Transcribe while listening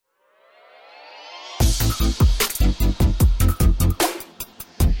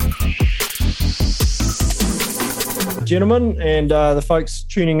Gentlemen, and the folks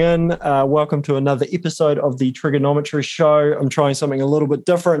tuning in, welcome to another episode of the Triggernometry show. I'm trying something a little bit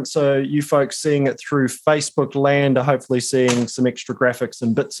different, so you folks seeing it through Facebook land are hopefully seeing some extra graphics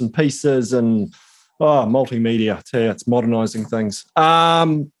and bits and pieces and multimedia. I tell you, it's modernizing things.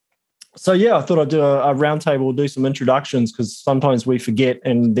 So yeah, I thought I'd do a roundtable, do some introductions, because sometimes we forget,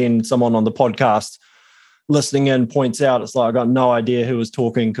 and then someone on the podcast listening in points out it's like I got no idea who was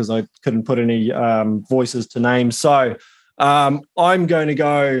talking because I couldn't put any voices to names. So I'm going to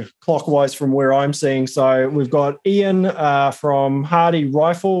go clockwise from where I'm seeing. So we've got Ian from Hardy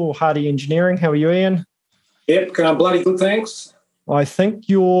Rifle, Hardy Engineering. How are you, Ian? Yep, bloody good, thanks. I think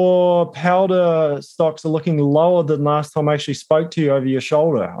your powder stocks are looking lower than last time I actually spoke to you over your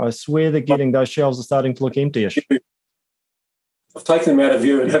shoulder. I swear those shelves are starting to look empty-ish. I've taken them out of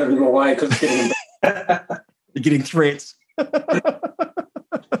view and hidden them away because it's getting You're getting threats. And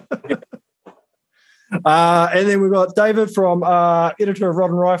then we've got David from editor of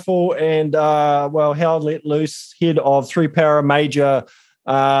Rod and Rifle and, Howard Let Loose, head of 3 Para Major,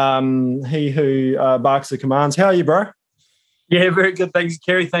 he who barks the commands. How are you, bro? Yeah, very good. Thanks,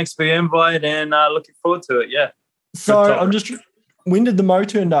 Kerry. Thanks for the invite and looking forward to it, yeah. So when did the Mo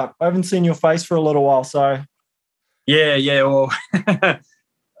turn up? I haven't seen your face for a little while, so... Yeah, well...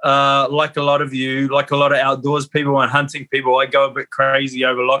 like a lot of you, like a lot of outdoors people and hunting people, I go a bit crazy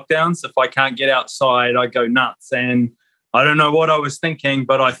over lockdowns. If I can't get outside, I go nuts. And I don't know what I was thinking,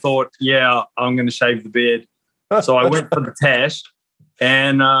 but I thought, yeah, I'm going to shave the beard. So I went for the tash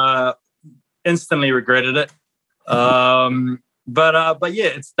and instantly regretted it. But yeah,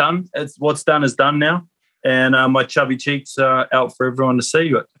 it's done. It's what's done is done now. And my chubby cheeks are out for everyone to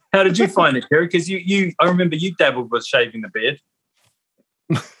see. But how did you find it, Kerry? Because I remember you dabbled with shaving the beard.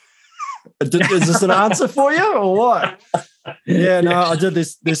 Is this an answer for you or what? Yeah, no, I did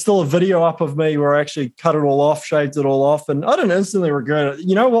this. There's still a video up of me where I actually cut it all off, shaved it all off, and I didn't instantly regret it.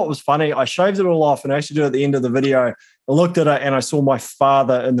 You know what was funny? I shaved it all off and I actually did it at the end of the video. I looked at it and I saw my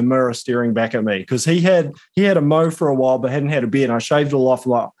father in the mirror staring back at me because he had a mo for a while but hadn't had a beard. And I shaved it all off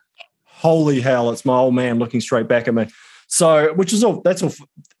like, holy hell, it's my old man looking straight back at me. So, that's all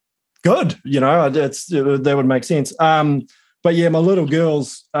good, that would make sense. But yeah, my little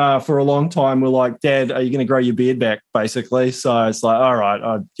girls for a long time were like, Dad, are you going to grow your beard back, basically? So it's like, all right,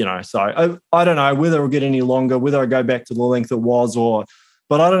 I don't know whether it'll get any longer, whether I go back to the length it was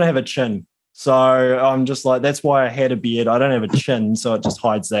but I don't have a chin. So I'm just like, that's why I had a beard. I don't have a chin, so it just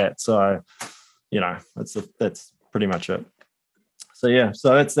hides that. So, that's pretty much it. So yeah,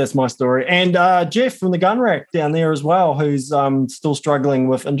 so that's my story. And Geoff from the Gun Rack down there as well, who's still struggling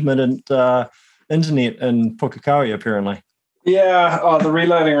with intermittent internet in Pukekohe, apparently. Yeah, the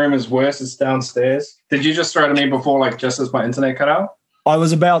reloading room is worse. It's downstairs. Did you just throw to me before, just as my internet cut out? I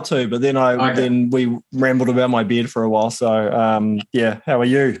was about to, but then then we rambled about my beard for a while. So, yeah, how are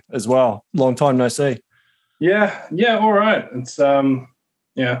you as well? Long time no see. Yeah, all right. It's,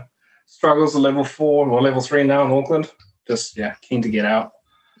 struggles at level 4 or level 3 now in Auckland. Just, keen to get out.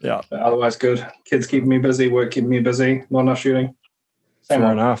 Yeah. But otherwise, good. Kids keeping me busy, work keeping me busy, not enough shooting.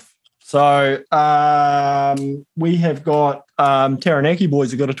 Fair enough. So we have got Taranaki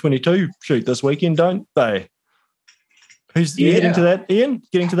boys have got a 22 shoot this weekend, don't they? Who's heading to that, Ian?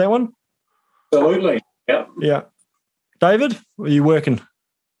 Getting to that one? Absolutely. Yep. Yeah. David, are you working?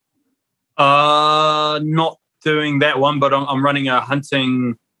 Not doing that one, but I'm running a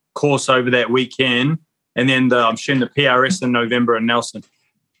hunting course over that weekend, and then I'm shooting the PRS in November in Nelson.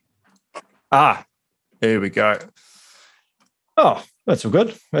 There we go. Oh, that's all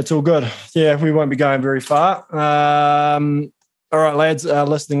good. That's all good. Yeah, we won't be going very far. All right, lads,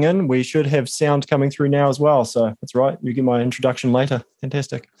 listening in, we should have sound coming through now as well. So that's right. You get my introduction later.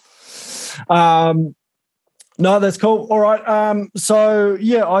 Fantastic. No, that's cool. All right. So,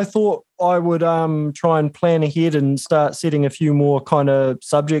 yeah, I thought I would try and plan ahead and start setting a few more kind of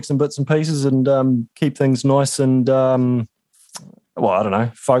subjects and bits and pieces and keep things nice and,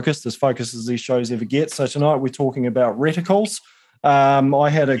 focused as these shows ever get. So tonight we're talking about reticles. I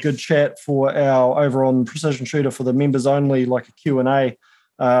had a good chat for our over on Precision Shooter for the members only, like a Q&A.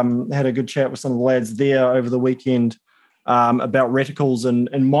 Had a good chat with some of the lads there over the weekend about reticles. And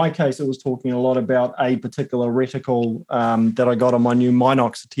in my case, it was talking a lot about a particular reticle that I got on my new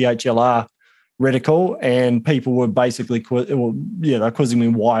Minox THLR reticle. And people were basically they're quizzing me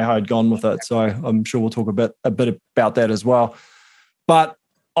why I had gone with it. So I'm sure we'll talk a bit about that as well. But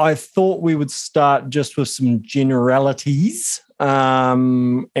I thought we would start just with some generalities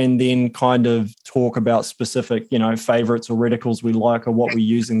and then kind of talk about specific, favorites or reticles we like or what we're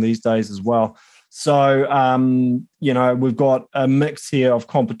using these days as well. So, we've got a mix here of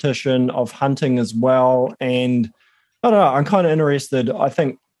competition, of hunting as well. And I don't know, I'm kind of interested. I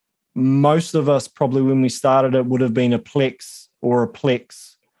think most of us probably when we started it would have been a Plex or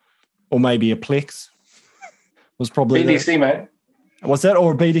maybe a Plex was probably BDC, mate. What's that?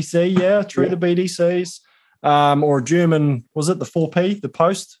 Or a BDC, yeah, true, the BDCs. Or a German, was it the 4P, the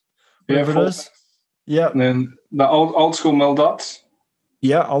Post? Whatever it is. Yeah. And then the old school mill dots.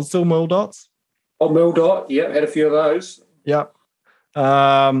 Yeah, old school mill dots. Old mill dot, yeah, had a few of those. Yeah.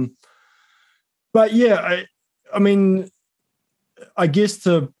 But yeah, I mean, I guess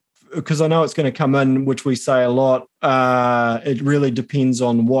because I know it's going to come in, which we say a lot, it really depends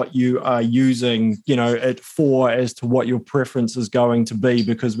on what you are using, it for as to what your preference is going to be,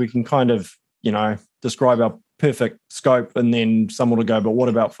 because we can kind of, describe our perfect scope and then someone will go, but what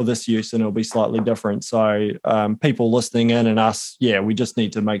about for this use? And it'll be slightly different. So people listening in and us, we just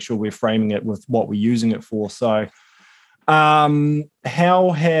need to make sure we're framing it with what we're using it for. So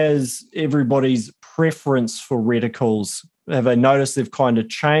how has everybody's preference for reticles? Have they noticed they've kind of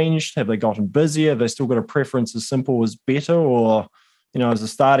changed? Have they gotten busier? Have they still got a preference as simple as better? Or, as a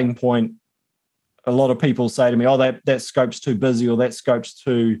starting point, a lot of people say to me, oh, that scope's too busy, or that scope's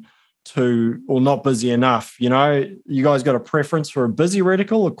too or not busy enough. You guys got a preference for a busy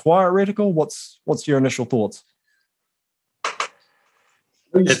reticle, a quiet reticle? What's your initial thoughts?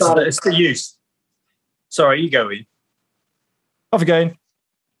 It's the use. Sorry, you go, Ian. Off again.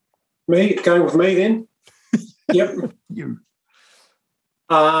 Me, going with me then? Yep. You.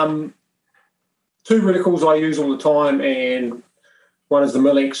 Two reticles I use all the time, and one is the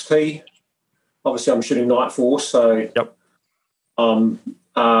Mill XT. Obviously, I'm shooting Night Force, so yep.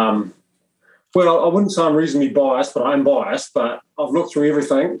 Well, I wouldn't say I'm reasonably biased, but I'm biased. But I've looked through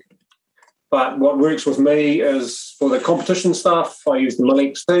everything. But what works with me is for the competition stuff, I use the Mill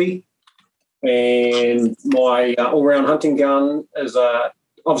XT, and my all-round hunting gun is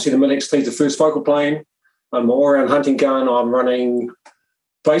obviously the Mill XT is the first focal plane. My all-round hunting gun, I'm running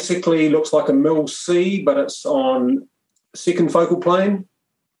basically looks like a Mill C, but it's on second focal plane,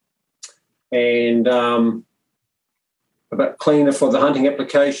 and a bit cleaner for the hunting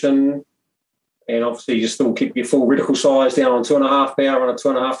application. And obviously, you still keep your full reticle size down on 2.5 power on a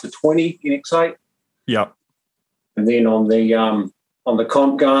 2.5 to 20 NX8. Yeah. And then on the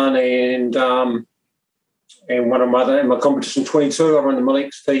comp gun and one of my competition 22, I run the Mill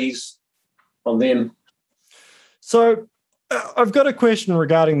XTs on them. So I've got a question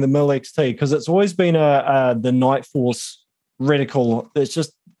regarding the Mill XT, because it's always been the Night Force reticle. It's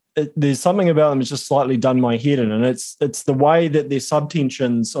just there's something about them that's just slightly done my head in, and it's the way that their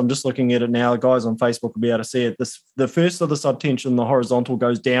subtensions. I'm just looking at it now. The guys on Facebook will be able to see it. The first of the subtension, the horizontal,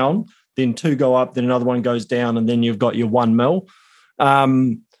 goes down, then two go up, then another one goes down, and then you've got your 1 mil.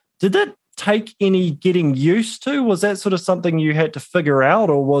 Did that take any getting used to? Was that sort of something you had to figure out,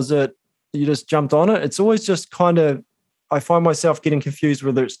 or was it you just jumped on it? It's always just kind of, I find myself getting confused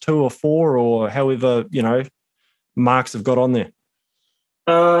whether it's 2 or 4 or however, marks have got on there.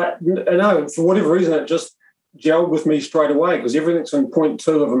 No, for whatever reason, it just gelled with me straight away because everything's in 0.2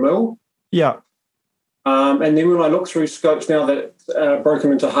 of a mil. Yeah. And then when I look through scopes now that broke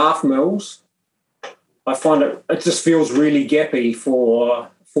them into half mils, I find it just feels really gappy for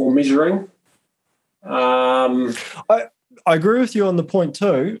measuring. I agree with you on the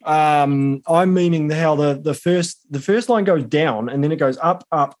 0.2. I'm meaning how the first line goes down and then it goes up,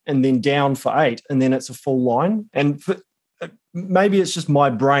 and then down for 8, and then it's a full line. And maybe it's just my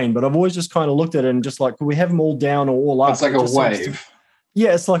brain, but I've always just kind of looked at it and just like, could we have them all down or all up? It's like a wave.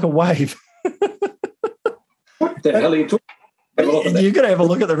 Yeah, it's like a wave. What the hell are you talking about? You're going to have a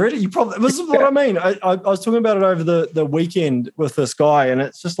look at the Reddit. This is what I mean. I was talking about it over the weekend with this guy, and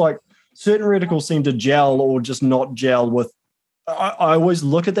it's just like certain reticles seem to gel or just not gel with. I always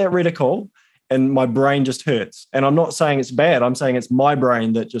look at that reticle and my brain just hurts. And I'm not saying it's bad. I'm saying it's my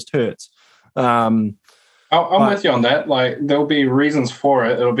brain that just hurts. I'm with you on that. Like, there'll be reasons for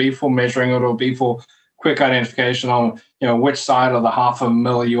it. It'll be for measuring. It'll be for quick identification on, which side of the half a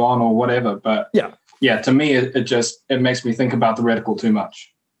mil you on or whatever. But yeah, to me, it makes me think about the reticle too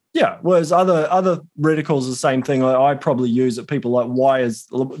much. Yeah, whereas other reticles the same thing. I probably use it. People like, why is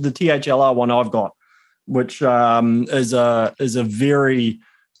the THLR one I've got, which is a very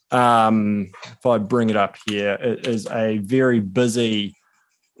if I bring it up here, it is a very busy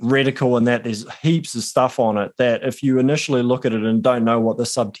reticle in that there's heaps of stuff on it that if you initially look at it and don't know what the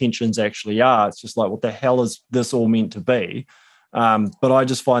subtensions actually are, it's just like, what the hell is this all meant to be? But I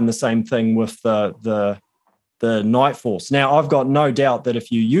just find the same thing with the Night Force. Now, I've got no doubt that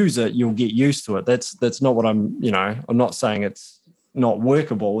if you use it, you'll get used to it. That's not what I'm not saying it's not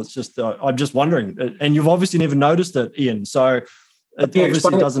workable. It's just I'm just wondering, and you've obviously never noticed it, Ian. So it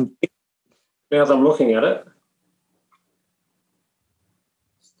obviously doesn't. Now that I'm looking at it,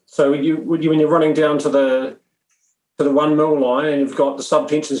 so when you're running down to the 1 mil line and you've got the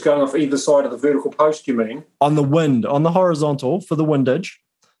subtensions going off either side of the vertical post, you mean? On the horizontal for the windage,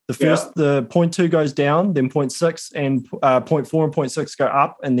 the 0.2 goes down, then 0.6 and 0.4 and 0.6 go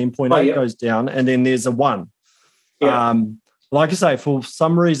up, and then 0.8 goes down, and then there's a 1. Yeah. Like I say, for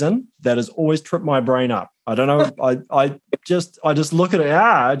some reason, that has always tripped my brain up. I don't know. I just look at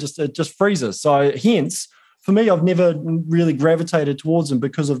it. It just freezes. So hence, for me, I've never really gravitated towards them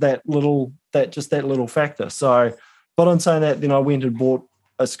because of that little factor. So, but on saying that, then I went and bought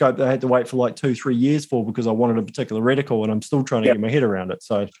a scope that I had to wait for like 2-3 years for because I wanted a particular reticle, and I'm still trying to get my head around it.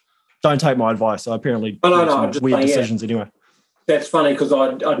 So, don't take my advice. I apparently make some weird decisions anyway. That's funny because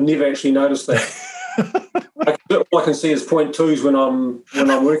I'd never actually noticed that. All I can see is 0.2s when I'm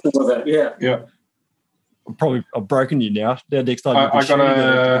working with it. Yeah. I've broken you now. Next time I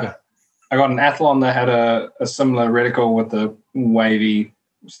got an Athlon that had a similar reticle with the wavy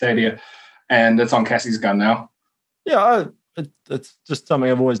stadia, and it's on Cassie's gun now. Yeah, it's just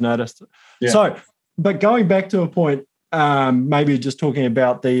something I've always noticed. Yeah. So, but going back to a point, maybe just talking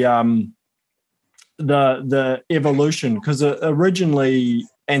about the evolution, because originally,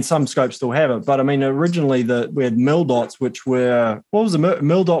 and some scopes still have it, but I mean, originally we had mil dots, which were, what was the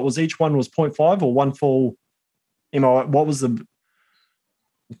mil dot? Was each one was 0.5 or one full MO? What was the?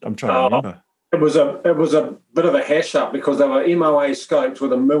 I'm trying to remember. It was a bit of a hash up because they were MOA scopes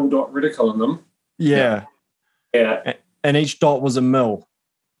with a mil dot reticle in them. Yeah. And each dot was a mil.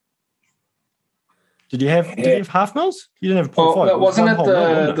 Did you have half mils? You didn't have 0.5. Well, wasn't it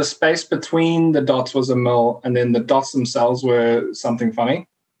the space between the dots was a mil, and then the dots themselves were something funny?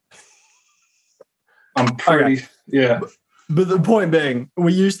 I'm pretty But the point being,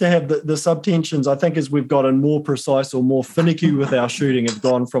 we used to have the subtensions. I think as we've gotten more precise or more finicky with our shooting, have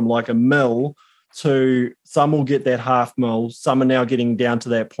gone from like a mil to some will get that half mil. Some are now getting down to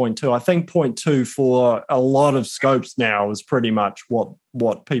that 0.2. I think 0.2 for a lot of scopes now is pretty much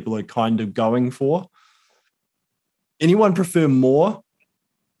what people are kind of going for. Anyone prefer more?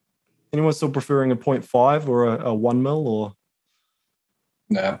 Anyone still preferring a 0.5 or a 1 mil or?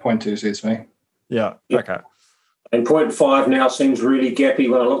 No, 0.2 suits me. Yeah. Okay. And 0.5 now seems really gappy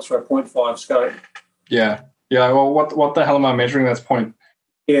when I look through a 0.5 scope. Yeah. Well, what the hell am I measuring? That's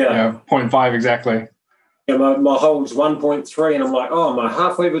 0.5 exactly. Yeah, my hole's 1.3, and I'm like, am I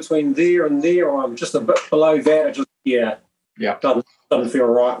halfway between there and there, or I'm just a bit below that? It just doesn't feel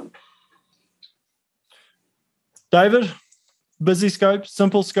right. David, busy scopes,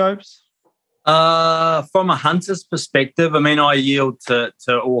 simple scopes? From a hunter's perspective, I mean, I yield to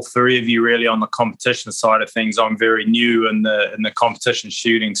all three of you really on the competition side of things. I'm very new in the competition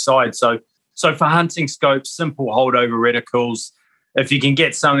shooting side. So for hunting scopes, simple holdover reticles. If you can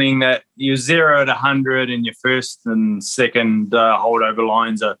get something that you're 0 to 100 and your first and second holdover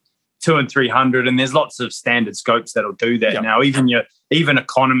lines are 200 and 300, and there's lots of standard scopes that'll do that now. Even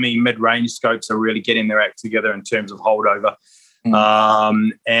economy mid-range scopes are really getting their act together in terms of holdover.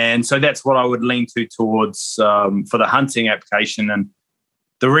 And so that's what I would lean towards for the hunting application. And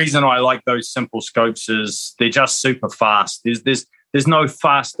the reason I like those simple scopes is they're just super fast. There's no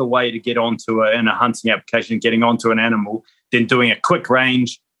faster way to get onto in a hunting application, getting onto an animal than doing a quick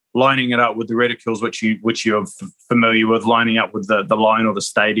range, lining it up with the reticles, which you're familiar with, lining up with the line or the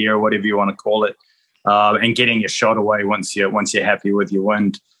stadia or whatever you want to call it, and getting your shot away once you're happy with your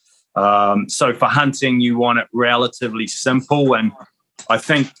wind. So for hunting, you want it relatively simple, and I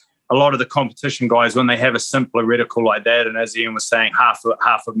think a lot of the competition guys, when they have a simpler reticle like that, and as Ian was saying, half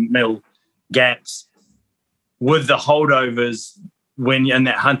a mil gaps with the holdovers. When you're in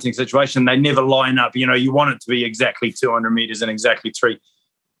that hunting situation, they never line up. You want it to be exactly 200 meters and exactly 3.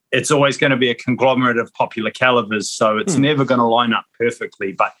 It's always going to be a conglomerate of popular calibers, so it's never going to line up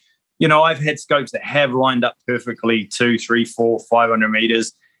perfectly. But, I've had scopes that have lined up perfectly 2, 3, 4, 500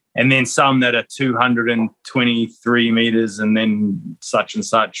 meters, and then some that are 223 meters and then such and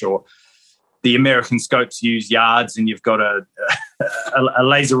such. Or the American scopes use yards, and you've got a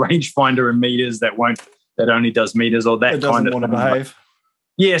laser rangefinder in meters that only does meters or that kind of thing. Behave.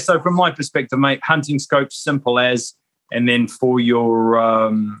 Yeah, so from my perspective, mate, hunting scopes simple as, and then for your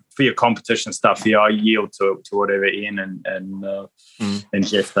competition stuff, I yield to whatever Ian and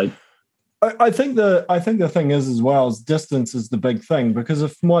Geoff think. I think the thing is as well is distance is the big thing, because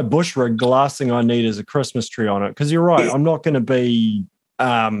if my bush rig, the last thing I need is a Christmas tree on it, because you're right, I'm not going to be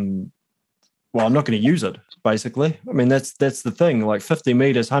I'm not going to use it, basically. I mean, that's the thing. Like 50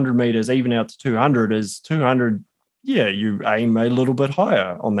 meters, 100 meters, even out to 200 is 200 you aim a little bit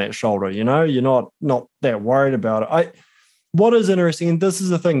higher on that shoulder. You're not that worried about it. What is interesting, and this is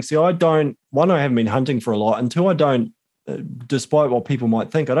the thing. See, I haven't been hunting for a lot, and two, I don't. Despite what people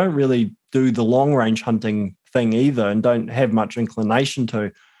might think, I don't really do the long range hunting thing either, and don't have much inclination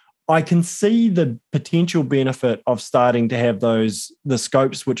to. I can see the potential benefit of starting to have the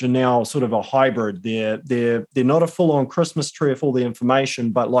scopes, which are now sort of a hybrid. They're not a full-on Christmas tree of all the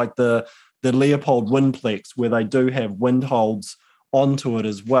information, but like the Leopold Windplex, where they do have wind holds onto it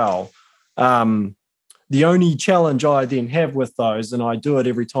as well. The only challenge I then have with those, and I do it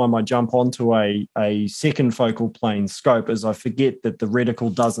every time I jump onto a second focal plane scope, is I forget that the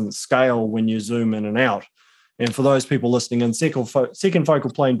reticle doesn't scale when you zoom in and out. And for those people listening in, second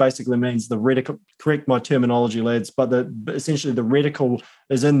focal plane basically means the reticle, correct my terminology, lads, but essentially the reticle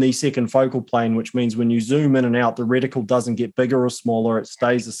is in the second focal plane, which means when you zoom in and out, the reticle doesn't get bigger or smaller, it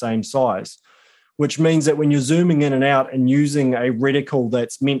stays the same size, which means that when you're zooming in and out and using a reticle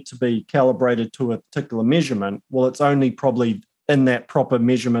that's meant to be calibrated to a particular measurement, well, it's only probably in that proper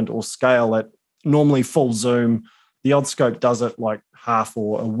measurement or scale at normally full zoom. The odd scope does it like half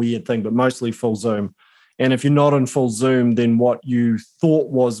or a weird thing, but mostly full zoom. And if you're not in full zoom, then what you thought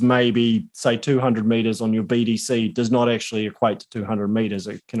was maybe, say, 200 meters on your BDC does not actually equate to 200 meters.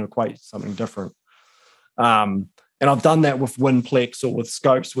 It can equate to something different. And I've done that with Windplex or with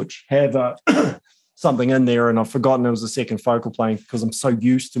scopes, which have something in there, and I've forgotten it was a second focal plane because I'm so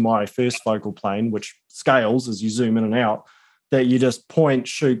used to my first focal plane, which scales as you zoom in and out, that you just point,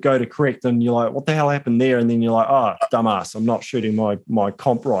 shoot, go to correct, and you're like, what the hell happened there? And then you're like, oh, dumbass, I'm not shooting my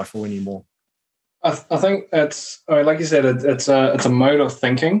comp rifle anymore. I think it's, like you said, it's a mode of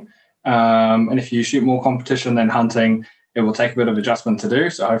thinking. And if you shoot more competition than hunting, it will take a bit of adjustment to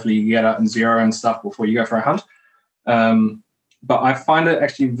do. So hopefully you get out and zero and stuff before you go for a hunt. But I find it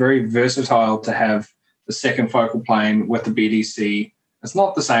actually very versatile to have the second focal plane with the BDC. It's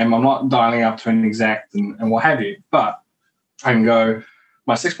not the same. I'm not dialing up to an exact and what have you. But I can go,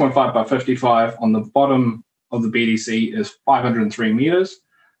 my 6.5 by 55 on the bottom of the BDC is 503 meters.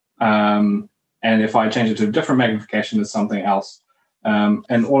 And if I change it to a different magnification, it's something else.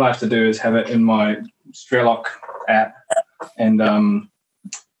 And all I have to do is have it in my Strelok app and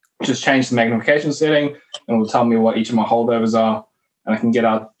just change the magnification setting, and it will tell me what each of my holdovers are, and I can get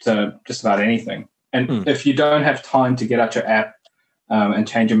out to just about anything. And if you don't have time to get out your app and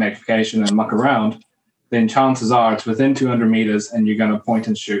change your magnification and muck around, then chances are it's within 200 meters and you're going to point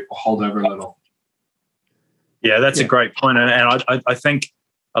and shoot or hold over a little. Yeah, that's a great point. And I think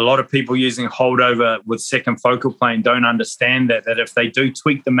a lot of people using holdover with second focal plane don't understand that if they do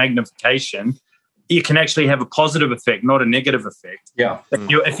tweak the magnification, you can actually have a positive effect, not a negative effect. Yeah.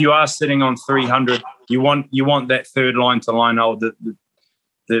 If you are sitting on 300, you want that third line to line up,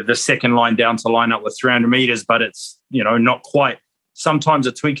 the second line down to line up with 300 meters, but it's not quite. Sometimes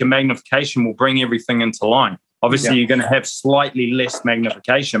a tweak in magnification will bring everything into line. Obviously, you're going to have slightly less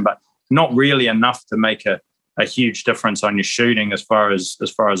magnification, but not really enough to make a huge difference on your shooting as far as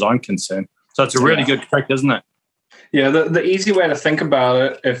I'm concerned. So it's a really good trick, isn't it? Yeah, the easy way to think about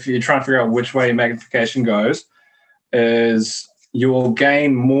it, if you're trying to figure out which way magnification goes, is you will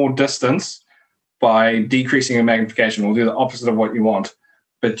gain more distance by decreasing your magnification. We'll do the opposite of what you want.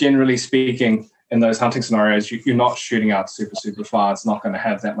 But generally speaking, in those hunting scenarios, you're not shooting out super, super far. It's not going to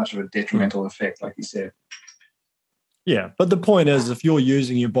have that much of a detrimental effect, like you said. Yeah, but the point is, if you're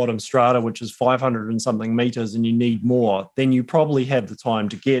using your bottom strata, which is 500 and something meters, and you need more, then you probably have the time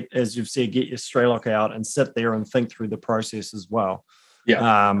to get, as you've said, get your Strelok out and sit there and think through the process as well.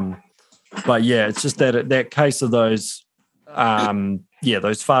 Yeah. But yeah, it's just that case of those,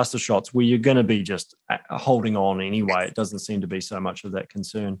 those faster shots where you're going to be just holding on anyway. It doesn't seem to be so much of that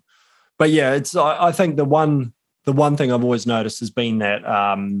concern. But yeah, I think the one thing I've always noticed has been that,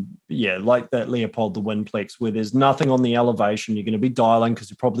 like that Leopold, the Windplex, where there's nothing on the elevation. You're going to be dialing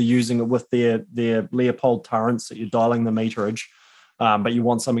because you're probably using it with their Leopold turrets that you're dialing the meterage, but you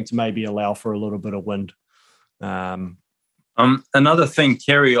want something to maybe allow for a little bit of wind. Another thing,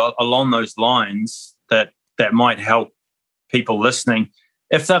 Kerry, along those lines that might help people listening,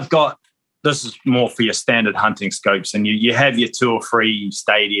 if they've got, this is more for your standard hunting scopes, and you have your 2 or 3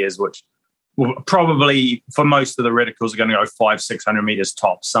 stadias, which probably for most of the reticles are going to go 500-600 meters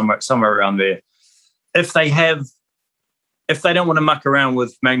top, somewhere around there. If they don't want to muck around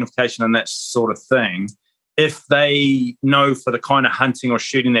with magnification and that sort of thing, if they know for the kind of hunting or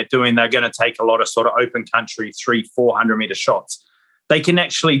shooting they're doing, they're going to take a lot of sort of open country 300-400 meter shots, they can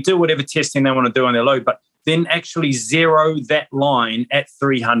actually do whatever testing they want to do on their load, but then actually zero that line at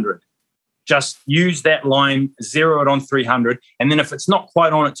 300. Just use that line, zero it on 300. And then if it's not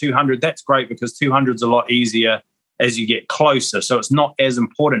quite on at 200, that's great because 200 is a lot easier as you get closer. So it's not as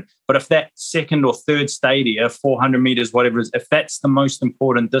important. But if that second or third stadia, 400 meters, whatever it is, if that's the most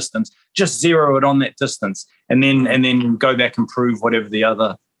important distance, just zero it on that distance and then go back and prove whatever the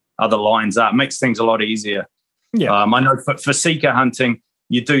other lines are. It makes things a lot easier. Yeah. I know for seeker hunting,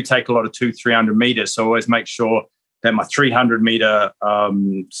 you do take a lot of 200-300 meters. So I always make sure that my 300 meter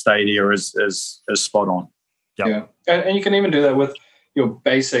stadia is spot on. Yep. Yeah. And you can even do that with your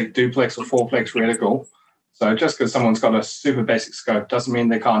basic duplex or fourplex reticle. So just because someone's got a super basic scope doesn't mean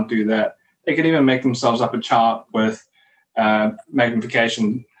they can't do that. They can even make themselves up a chart with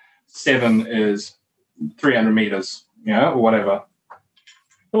magnification 7 is 300 meters, or whatever.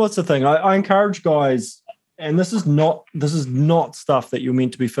 Well, that's the thing. I encourage guys, and this is not stuff that you're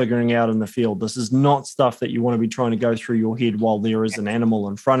meant to be figuring out in the field. This is not stuff that you want to be trying to go through your head while there is an animal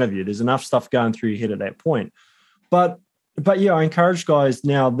in front of you. There's enough stuff going through your head at that point. But yeah, I encourage guys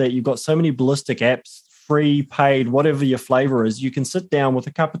now that you've got so many ballistic apps, free, paid, whatever your flavor is, you can sit down with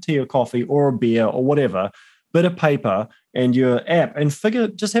a cup of tea or coffee or a beer or whatever, bit of paper and your app and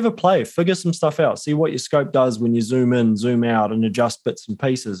just have a play, figure some stuff out, see what your scope does when you zoom in, zoom out and adjust bits and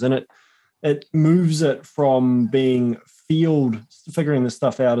pieces. And it moves it from being figuring the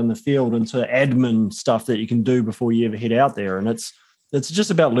stuff out in the field into admin stuff that you can do before you ever head out there. And it's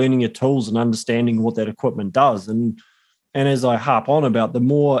just about learning your tools and understanding what that equipment does. And as I harp on about, the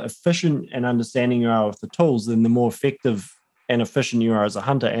more efficient and understanding you are with the tools, then the more effective and efficient you are as a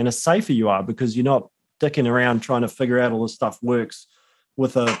hunter and the safer you are, because you're not dicking around trying to figure out all this stuff works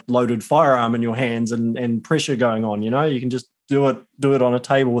with a loaded firearm in your hands and pressure going on. You can just do it on a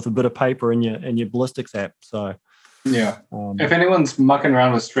table with a bit of paper in your ballistics app. So yeah, if anyone's mucking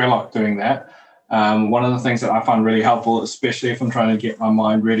around with Strelok doing that, one of the things that I find really helpful, especially if I'm trying to get my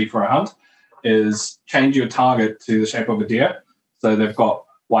mind ready for a hunt, is change your target to the shape of a deer. So they've got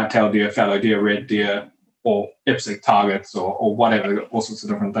white-tailed deer, fallow deer, red deer, or IPSC targets or whatever, all sorts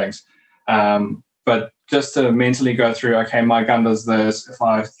of different things. But just to mentally go through, okay, my gun does this. If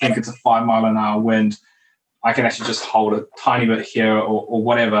I think it's a 5 mile an hour wind, I can actually just hold a tiny bit here or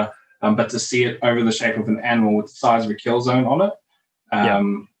whatever. But to see it over the shape of an animal with the size of a kill zone on it,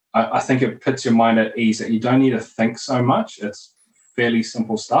 I think it puts your mind at ease that you don't need to think so much. It's fairly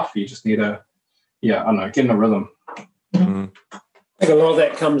simple stuff. You just need to, get in a rhythm. Mm-hmm. I think a lot of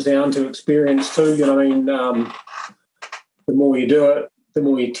that comes down to experience too. The more you do it, the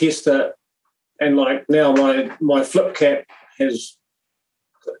more you test it. And like now my flip cap has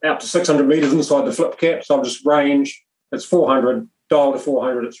out to 600 meters inside the flip cap. So I'll just range, it's 400, dial to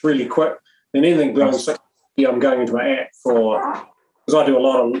 400. It's really quick. And anything beyond 60, I'm going into my app because I do a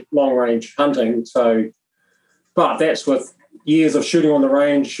lot of long range hunting. So, but that's with years of shooting on the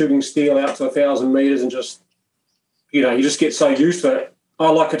range, shooting steel out to 1,000 meters and just, you just get so used to it. I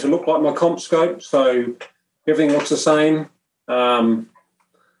like it to look like my comp scope. So everything looks the same. When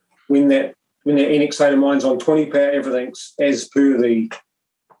that NX8 of mine's on 20 power, everything's as per the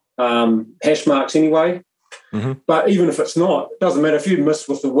hash marks anyway. Mm-hmm. But even if it's not, it doesn't matter if you miss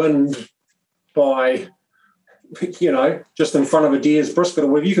with the wind by, just in front of a deer's brisket or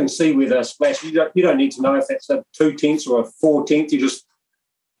whatever, you can see where they're splashed. You don't need to know if that's a 2/10 or a 4/10.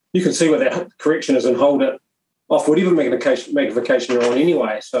 You can see where that correction is and hold it off whatever magnification you're on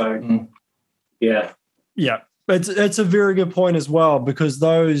anyway. So, yeah. It's a very good point as well, because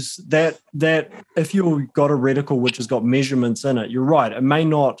that if you've got a reticle which has got measurements in it, you're right. It may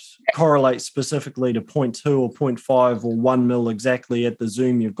not correlate specifically to 0.2 or 0.5 or 1 mil exactly at the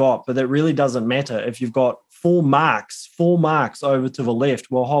zoom you've got, but that really doesn't matter. If you've got 4 marks over to the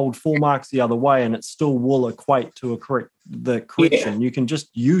left, will hold 4 marks the other way, and it still will equate to the correction. Yeah. You can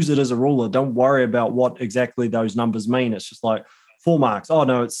just use it as a ruler. Don't worry about what exactly those numbers mean. It's just like 4 marks. Oh,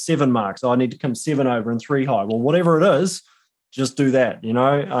 no, it's 7 marks. Oh, I need to come 7 over and 3 high. Well, whatever it is, just do that,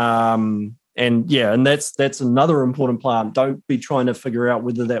 And that's another important part. Don't be trying to figure out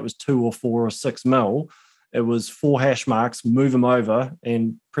whether that was 2 or 4 or 6 mil. It was 4 hash marks, move them over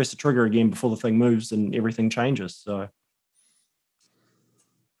and press the trigger again before the thing moves and everything changes. So,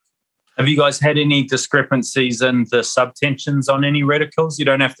 have you guys had any discrepancies in the subtensions on any reticles? You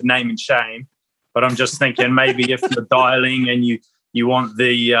don't have to name and shame, but I'm just thinking maybe if you're dialing and you want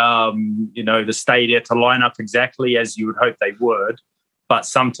the the stadia to line up exactly as you would hope they would, but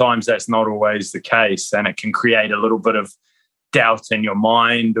sometimes that's not always the case, and it can create a little bit of doubt in your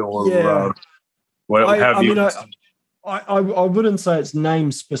mind or. I wouldn't say it's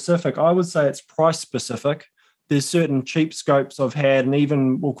name specific. I would say it's price specific. There's certain cheap scopes I've had, and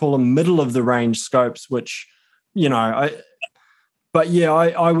even we'll call them middle of the range scopes, which, I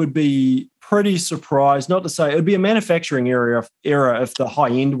would be pretty surprised, not to say it'd be a manufacturing error if the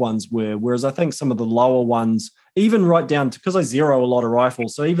high end ones were, whereas I think some of the lower ones, even right down to, because I zero a lot of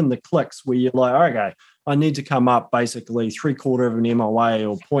rifles, so even the clicks where you're like, okay, I need to come up basically 3/4 of an MOA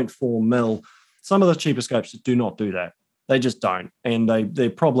or 0.4 mil. Some of the cheaper scopes do not do that. They just don't, and they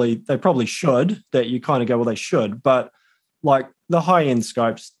probably should. That you kind of go, well, they should, but like the high end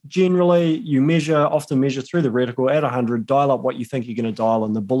scopes, generally you often measure through the reticle at 100, dial up what you think you're going to dial,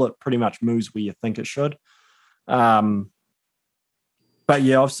 and the bullet pretty much moves where you think it should. But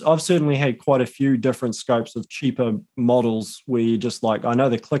yeah, I've certainly had quite a few different scopes of cheaper models where you just like, I know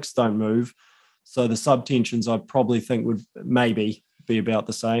the clicks don't move, so the subtensions I probably think would maybe be about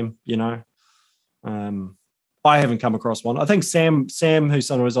the same, you know. I haven't come across one. I think Sam, whose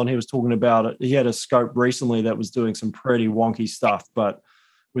son was on, he was talking about it. He had a scope recently that was doing some pretty wonky stuff, but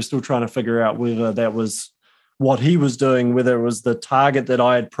we're still trying to figure out whether that was what he was doing, whether it was the target that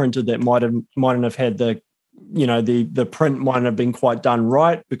I had printed that mightn't have had the, you know, the print mightn't have been quite done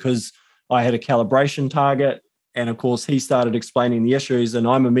right because I had a calibration target. And of course, he started explaining the issues, and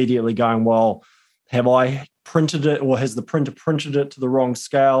I'm immediately going, well, have I printed it, or has the printer printed it to the wrong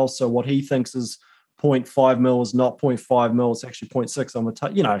scale? So what he thinks is 0.5 mil is not 0.5 mil, it's actually 0.6 on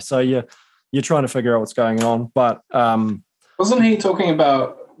the you know, so you're trying to figure out what's going on. But wasn't he talking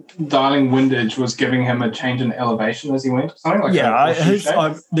about dialing windage was giving him a change in elevation as he went? Something like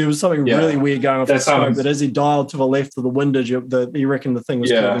there was something really weird going off the scope, but as he dialed to the left of the windage, he reckoned the thing was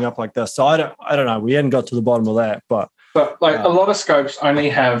curving up like this. So I don't know. We hadn't got to the bottom of that, but like a lot of scopes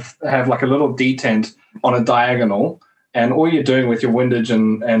only have like a little detent on a diagonal, and all you're doing with your windage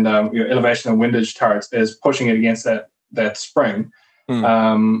and your elevation and windage turrets is pushing it against that spring.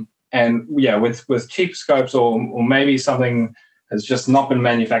 And yeah, with cheap scopes or maybe something has just not been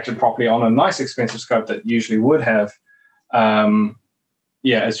manufactured properly on a nice expensive scope that usually would have,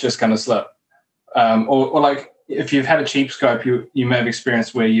 it's just going to slip. Or like if you've had a cheap scope, you may have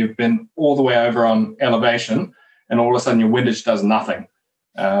experienced where you've been all the way over on elevation and all of a sudden your windage does nothing.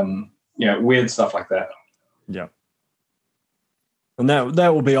 Weird stuff like that. Yeah. And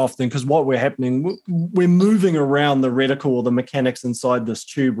that will be often because what we're moving around the reticle or the mechanics inside this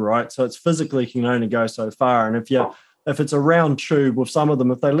tube, right? So it's physically can only go so far. And if it's a round tube with some of them,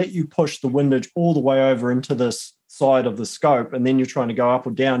 if they let you push the windage all the way over into this side of the scope and then you're trying to go up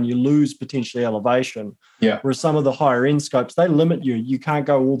or down, you lose potentially elevation. Yeah. Whereas some of the higher end scopes, they limit you. You can't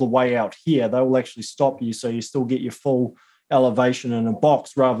go all the way out here. They will actually stop you so you still get your full elevation in a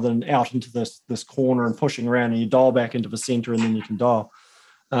box rather than out into this corner and pushing around, and you dial back into the center and then you can dial.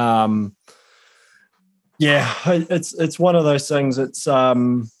 It's one of those things. It's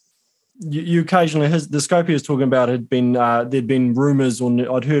you occasionally, the scope he was talking about had been there'd been rumors, or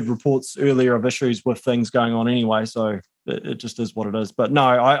I'd heard reports earlier of issues with things going on anyway, so it just is what it is. But no,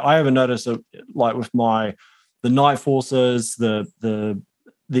 I haven't noticed it, like with the Night Forces, the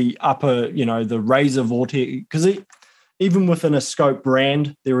upper, the Razor Vortex, because even within a scope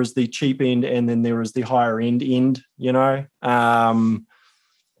brand, there is the cheap end and then there is the higher end, you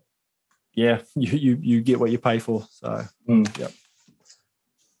get what you pay for. So,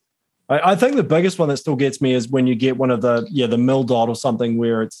 I think the biggest one that still gets me is when you get one of the mil dot or something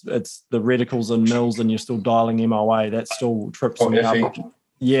where it's the reticles and mils and you're still dialing MOA. That still trips me up.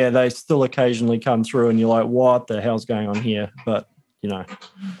 Yeah, they still occasionally come through and you're like, what the hell's going on here? But,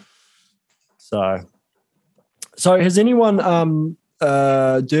 So has anyone,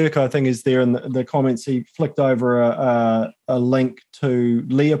 Dirk, I think, is there in the comments, he flicked over a link to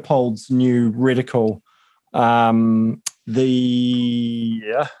Leopold's new reticle.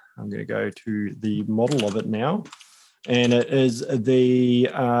 I'm going to go to the model of it now. And it is the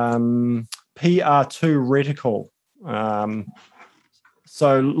PR2 reticle.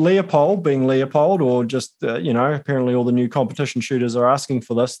 So Leopold, being Leopold, or just, apparently all the new competition shooters are asking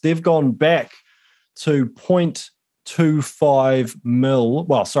for this. They've gone back to 0.25 mil.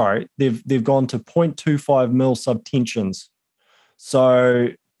 Well, sorry, they've gone to 0.25 mil subtensions. So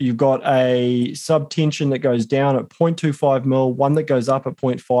you've got a subtension that goes down at 0.25 mil, one that goes up at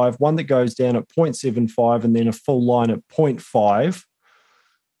 0.5, one that goes down at 0.75, and then a full line at 0.5.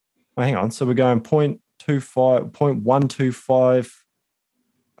 Oh, hang on. So we're going 0.25, 0.125.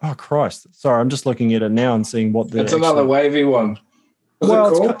 Oh, Christ. Sorry, I'm just looking at it now and seeing what the... It's another wavy one. Is it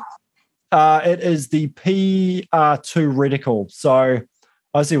cool? It is the PR2 reticle. So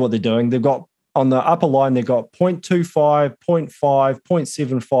I see what they're doing. They've got on the upper line, they've got 0.25, 0.5,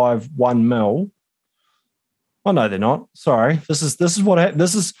 0.75, 1 mil. Oh no, they're not. Sorry. This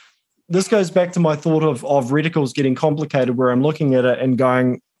goes back to my thought of reticles getting complicated, where I'm looking at it and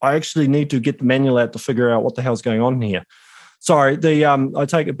going, I actually need to get the manual out to figure out what the hell's going on here. Sorry, I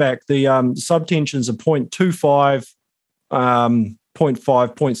take it back. The subtensions are 0.25.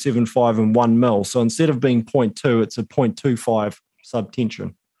 0.5, 0.75, and 1 mil. So instead of being 0.2, it's a 0.25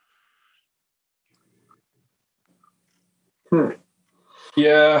 subtension.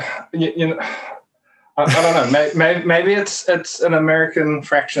 Yeah, you know, I don't know. Maybe it's an American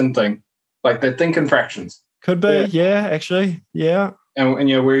fraction thing. Like they think in fractions. Could be, yeah actually, yeah. And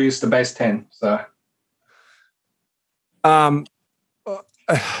we're used to base 10, so.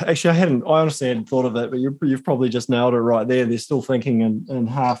 Actually, I honestly hadn't thought of that, but you've probably just nailed it right there. They're still thinking in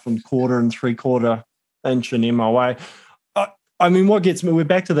half and quarter and 3/4 inch and MOA. I mean, what gets me, we're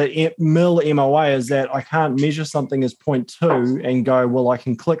back to the mil MOA, is that I can't measure something as 0.2 and go, well, I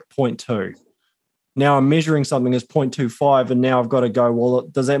can click 0.2. Now I'm measuring something as 0.25, and now I've got to go, well,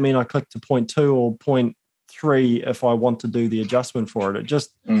 does that mean I click to 0.2 or 0.3 if I want to do the adjustment for it? It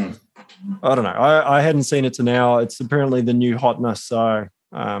just, I don't know. I hadn't seen it to now. It's apparently the new hotness. So,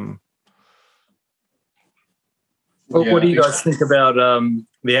 what do you guys think about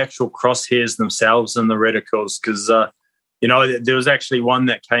the actual crosshairs themselves and the reticles? Because, there was actually one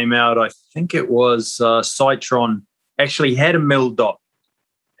that came out, I think it was Citron, actually had a mil dot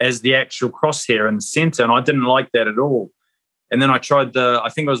as the actual crosshair in the center, and I didn't like that at all. And then I tried I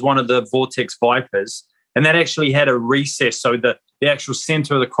think it was one of the Vortex Vipers, and that actually had a recess, so the actual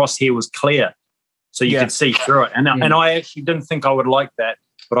center of the crosshair was clear, so you could see through it. And I actually didn't think I would like that,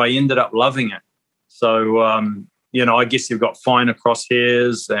 but I ended up loving it. So, I guess you've got finer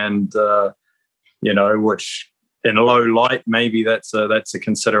crosshairs and, which in low light, maybe that's a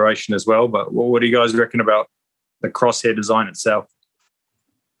consideration as well. But what do you guys reckon about the crosshair design itself?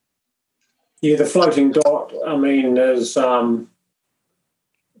 Yeah, the floating dot, I mean, there's a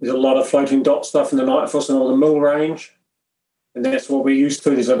lot of floating dot stuff in the Night Force and all the mil range, and that's what we're used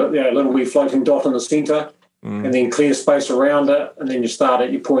to. There's a little wee floating dot in the centre, and then clear space around it, and then you start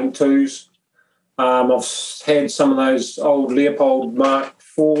at your 0.2s. I've had some of those old Leopold Mark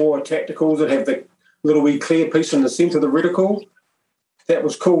IV tacticals that have the little wee clear piece in the centre of the reticle. That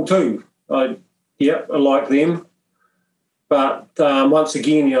was cool too. I like them. But once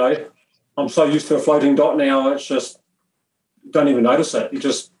again, I'm so used to a floating dot now, it's just, don't even notice it. You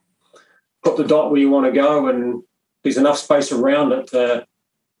just put the dot where you want to go, and there's enough space around it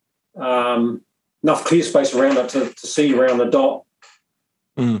enough clear space around it to see around the dot.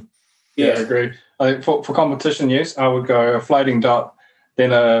 Yeah, I agree. I think for competition use, I would go a floating dot,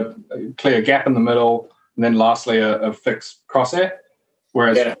 then a clear gap in the middle, and then lastly a fixed crosshair.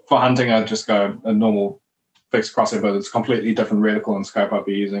 Whereas for hunting, I'd just go a normal fixed crosshair, but it's completely different reticle and scope I'd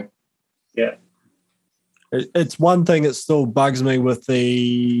be using. Yeah. It's one thing that still bugs me with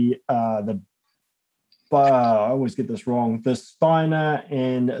I always get this wrong, the Steiner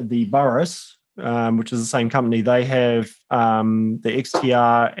and the Burris, which is the same company. They have the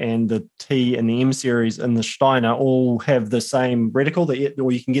XTR and the T and the M series and the Steiner all have the same reticle,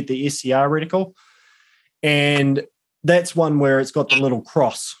 or you can get the SCR reticle. And that's one where it's got the little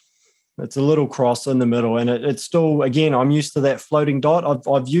cross. It's a little cross in the middle, and it's still, again, I'm used to that floating dot.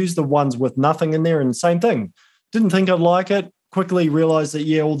 I've used the ones with nothing in there, and same thing. Didn't think I'd like it. Quickly realized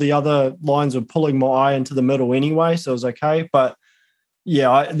that, all the other lines were pulling my eye into the middle anyway, so it was okay. But,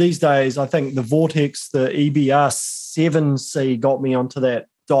 these days, I think the Vortex, the EBR7C got me onto that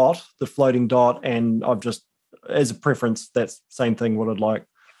dot, the floating dot, and I've just, as a preference, that's the same thing what I'd like.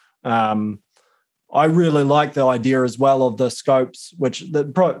 I really like the idea as well of the scopes, which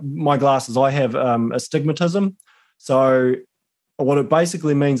my glasses, I have astigmatism. So what it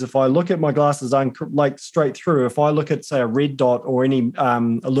basically means, if I look at my glasses like straight through, if I look at, say, a red dot or any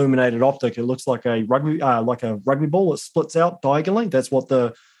illuminated optic, it looks like a rugby ball. It splits out diagonally. That's what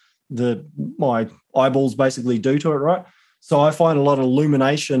my eyeballs basically do to it, right? So I find a lot of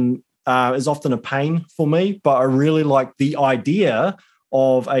illumination is often a pain for me, but I really like the idea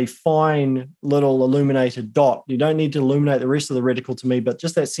of a fine little illuminated dot. You don't need to illuminate the rest of the reticle to me, but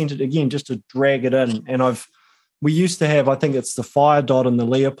just that centered, again, just to drag it in. And we used to have, I think it's the Fire Dot and the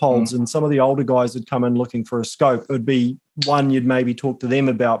Leopolds, and some of the older guys would come in looking for a scope. It would be one you'd maybe talk to them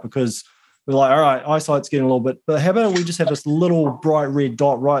about, because we're like, all right, eyesight's getting a little bit, but how about we just have this little bright red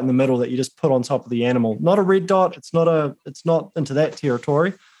dot right in the middle that you just put on top of the animal? Not a red dot. It's not into that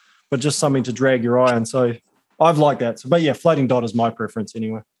territory, but just something to drag your eye. And so I've liked that. So, but floating dot is my preference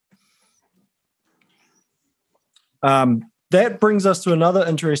anyway. That brings us to another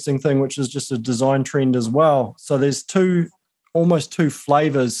interesting thing, which is just a design trend as well. So there's almost two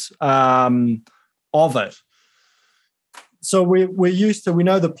flavors of it. So we're used to, we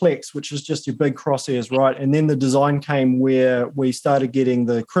know the Plex, which is just your big crosshairs, right? And then the design came where we started getting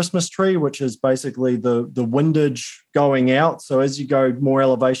the Christmas tree, which is basically the windage going out. So as you go more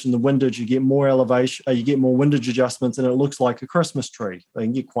elevation, the windage, you get more elevation, you get more windage adjustments, and it looks like a Christmas tree. They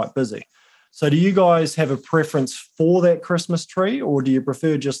can get quite busy. So do you guys have a preference for that Christmas tree, or do you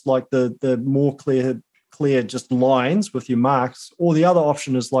prefer just like the more clear just lines with your marks? Or the other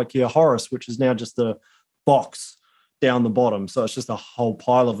option is like your Horus, which is now just a box down the bottom, so it's just a whole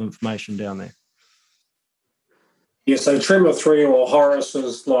pile of information down there. Yeah, so Tremor 3 or Horus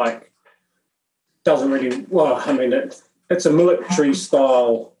is like, doesn't really, well, I mean, it's a military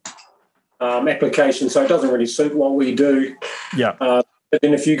style application, so it doesn't really suit what we do. Yeah. But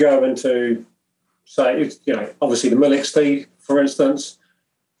then if you go into, say, obviously the Mill XT, for instance,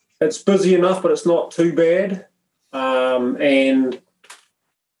 it's busy enough, but it's not too bad. And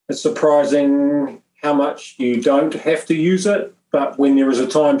it's surprising how much you don't have to use it, but when there is a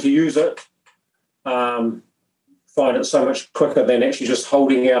time to use it, find it so much quicker than actually just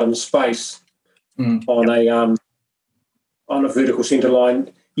holding out in space on a vertical center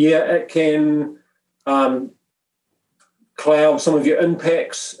line. Yeah, it can cloud some of your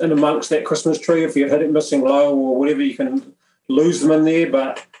impacts in amongst that Christmas tree. If you hit it missing low or whatever, you can lose them in there.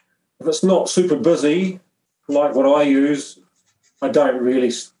 But if it's not super busy, like what I use, I don't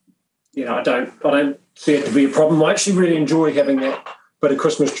really, I don't see it to be a problem. I actually really enjoy having that bit of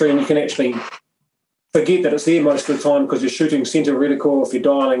Christmas tree, and you can actually forget that it's there most of the time because you're shooting center reticle. If you're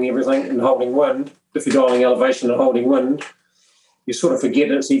dialing everything and holding wind, if you're dialing elevation and holding wind, you sort of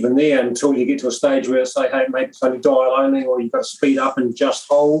forget it's even there until you get to a stage where it's say, hey, maybe it's only dial only, or you've got to speed up and just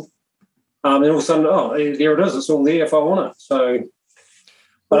hold. And all of a sudden, there it is. It's all there if I want it. So,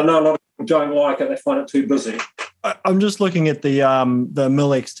 but I know a lot of people don't like it. They find it too busy. I'm just looking at the Mill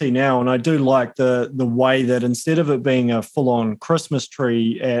XT now, and I do like the way that instead of it being a full-on Christmas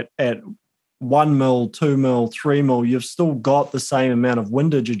tree at 1 mil, 2 mil, 3 mil, you've still got the same amount of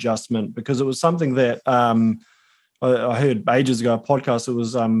windage adjustment, because it was something that I heard ages ago, a podcast, it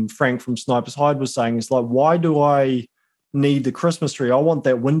was Frank from Sniper's Hide was saying, it's like, why do I need the Christmas tree? I want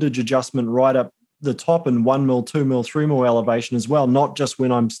that windage adjustment right up the top in 1 mil, 2 mil, 3 mil elevation as well, not just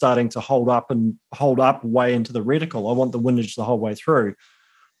when I'm starting to hold up way into the reticle. I want the windage the whole way through.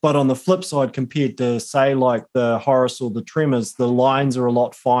 But on the flip side, compared to say like the Horus or the Tremors, the lines are a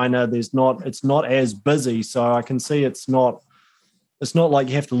lot finer. It's not as busy. So I can see it's not like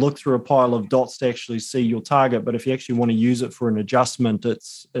you have to look through a pile of dots to actually see your target. But if you actually want to use it for an adjustment,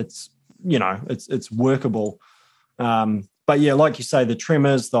 it's workable. But yeah, like you say, the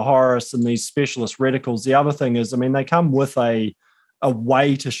Tremors, the Horus, and these specialist reticles. The other thing is, I mean, they come with a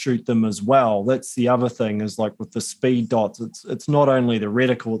way to shoot them as well. That's the other thing, is like with the speed dots, it's not only the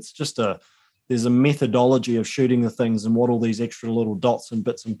reticle, it's just there's a methodology of shooting the things and what all these extra little dots and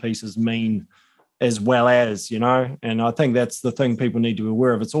bits and pieces mean as well as, and I think that's the thing people need to be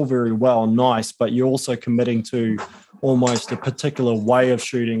aware of. It's all very well and nice, but you're also committing to almost a particular way of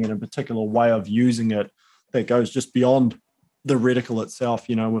shooting and a particular way of using it that goes just beyond the reticle itself,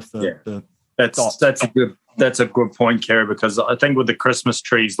 with the dots. That's a good point, Kerry, because I think with the Christmas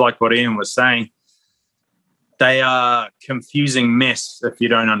trees, like what Ian was saying, they are confusing mess if you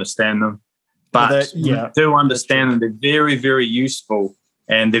don't understand them. But you do understand them. They're very, very useful,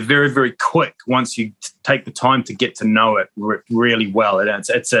 and they're very, very quick once you take the time to get to know it really well.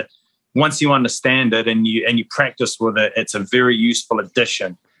 It's once you understand it and you practice with it, it's a very useful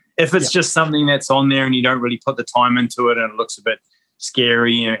addition. If it's just something that's on there and you don't really put the time into it and it looks a bit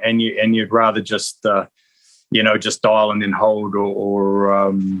scary and you'd rather just just dial and then hold,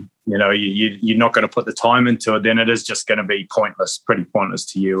 or you're not going to put the time into it, then it is just going to be pretty pointless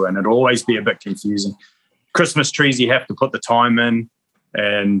to you, and it'll always be a bit confusing. Christmas trees, you have to put the time in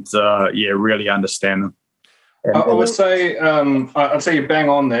and really understand them. I would say I'd say you bang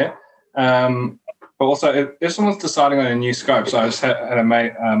on there. But also, if someone's deciding on a new scope, so I just had a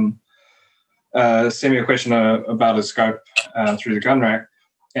mate send me a question about his scope through the gun rack,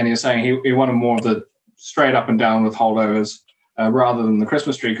 and he was saying he wanted more of the straight up and down with holdovers rather than the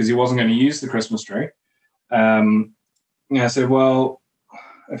Christmas tree, because he wasn't going to use the Christmas tree. I said, well,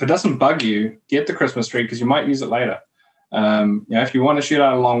 if it doesn't bug you, get the Christmas tree because you might use it later. If you want to shoot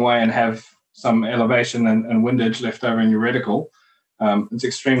out a long way and have some elevation and windage left over in your reticle, it's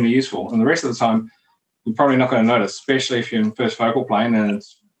extremely useful. And the rest of the time, you're probably not going to notice, especially if you're in first focal plane and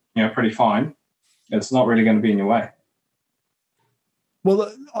it's pretty fine. It's not really going to be in your way.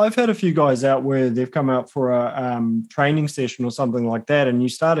 Well, I've had a few guys out where they've come out for a training session or something like that, and you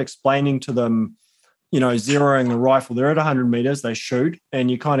start explaining to them zeroing the rifle. They're at 100 meters, they shoot, and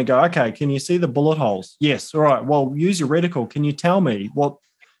you kind of go, okay, can you see the bullet holes? Yes. All right. Well, use your reticle. Can you tell me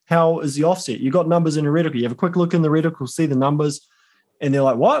how is the offset? You got numbers in your reticle. You have a quick look in the reticle, see the numbers, and they're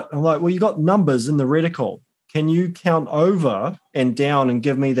like, what? I'm like, well, you got numbers in the reticle. Can you count over and down and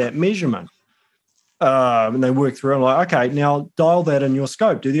give me that measurement? And they work through. I'm like, okay, now dial that in your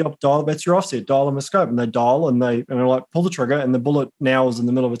scope. Do the dial. That's your offset. Dial in the scope, and they dial, and they're like, pull the trigger, and the bullet now is in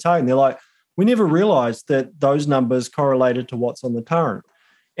the middle of a target. And they're like, we never realized that those numbers correlated to what's on the turret.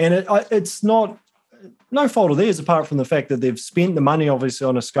 And it's not no fault of theirs, apart from the fact that they've spent the money, obviously,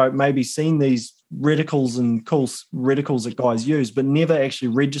 on a scope, maybe seen these reticles and cool reticles that guys use, but never actually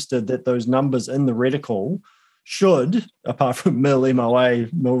registered that those numbers in the reticle should, apart from MOA,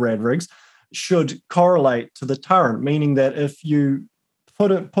 rad rigs, should correlate to the turret, meaning that if you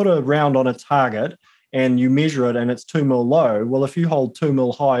put a round on a target and you measure it and it's 2 mil low, well, if you hold 2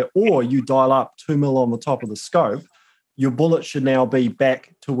 mil high or you dial up 2 mil on the top of the scope, your bullet should now be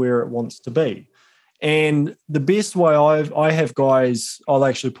back to where it wants to be. And the best way I have guys, I'll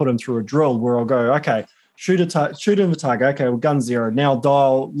actually put them through a drill where I'll go, okay, shoot in the target. Okay, well, gun zero. Now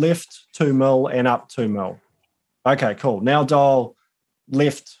dial left 2 mil and up 2 mil. Okay, cool. Now dial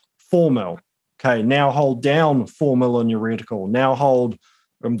left 4 mil. Okay, now hold down 4 mil on your reticle. Now hold,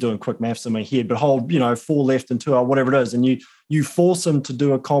 I'm doing quick maths in my head, but hold, 4 left and 2 out, whatever it is. And you force them to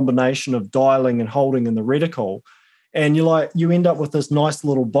do a combination of dialing and holding in the reticle. And you end up with this nice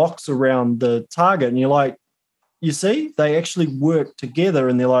little box around the target. And you're like, you see, they actually work together.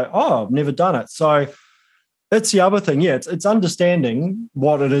 And they're like, oh, I've never done it. So it's the other thing. Yeah, it's understanding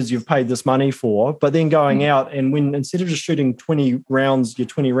what it is you've paid this money for, but then going out and instead of just shooting 20 rounds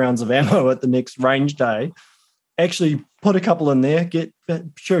of ammo at the next range day, actually put a couple in there,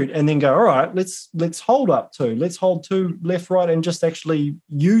 shoot, and then go, all right, let's hold up 2. Let's hold 2 left, right, and just actually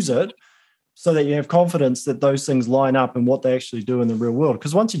use it so that you have confidence that those things line up and what they actually do in the real world.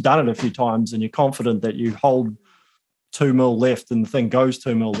 Because once you've done it a few times and you're confident that you hold 2 mil left and the thing goes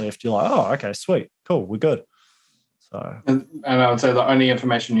 2 mil left, you're like, oh, okay, sweet, cool, we're good. So, and I would say the only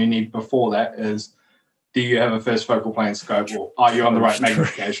information you need before that is, do you have a first focal plane scope, or are you on the right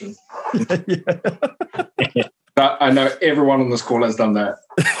magnification? Yeah. But I know everyone on this call has done that.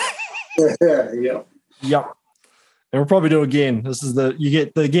 Yeah. Yep. And we'll probably do again. This is I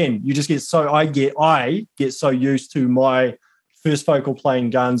get so used to my first focal plane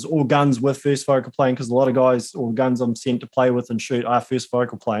guns or guns with first focal plane, because a lot of guys or guns I'm sent to play with and shoot are first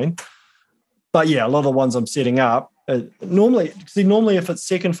focal plane. But yeah, a lot of the ones I'm setting up, normally if it's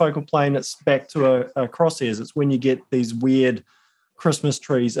second focal plane, it's back to a crosshairs. It's when you get these weird Christmas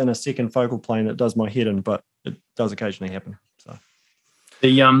trees in a second focal plane that does my head in, but it does occasionally happen. So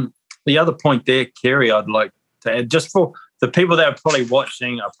the other point there, Kerry, I'd like to add, just for the people that are probably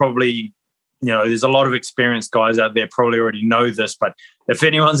watching, are probably, there's a lot of experienced guys out there probably already know this, but if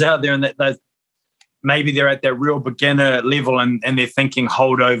anyone's out there and that maybe they're at that real beginner level and they're thinking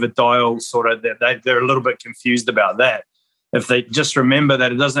hold over dial, sort of, they're a little bit confused about that. If they just remember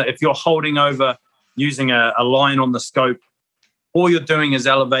that if you're holding over using a line on the scope, all you're doing is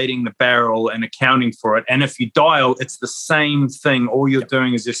elevating the barrel and accounting for it. And if you dial, it's the same thing. All you're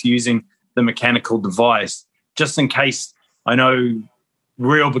doing is just using the mechanical device. Just in case, I know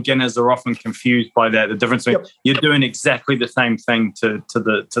real beginners are often confused by that. The difference between you're doing exactly the same thing to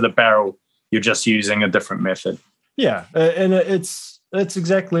the barrel. You're just using a different method. Yeah, and it's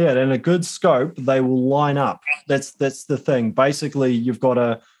exactly it. And a good scope, they will line up. That's the thing. Basically, you've got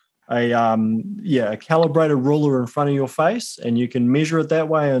a calibrated ruler in front of your face, and you can measure it that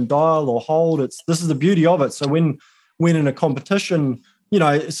way and dial or hold. This is the beauty of it. So when in a competition, in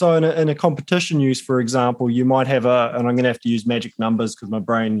a competition use, for example, you might have and I'm going to have to use magic numbers because my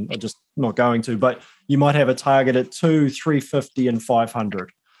brain are just not going to, but you might have a target at 2, 350 and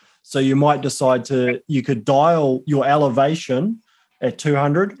 500. So you might decide you could dial your elevation at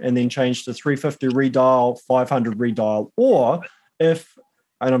 200 and then change to 350 redial, 500 redial. Or and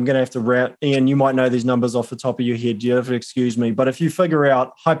I'm going to have to route, Ian, you might know these numbers off the top of your head. You have to excuse me. But if you figure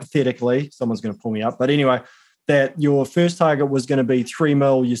out, hypothetically, someone's going to pull me up, but anyway, that your first target was going to be 3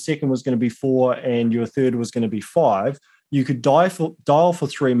 mil, your second was going to be 4, and your third was going to be 5, you could dial for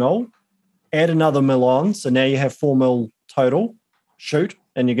 3 mil, add another mil on. So now you have 4 mil total, shoot,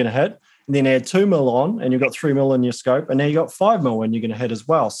 and you're going to hit. And then add 2 mil on, and you've got 3 mil in your scope. And now you got 5 mil, and you're going to hit as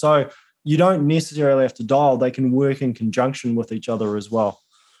well. So you don't necessarily have to dial. They can work in conjunction with each other as well.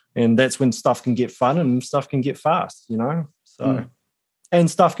 And that's when stuff can get fun and stuff can get fast, So, and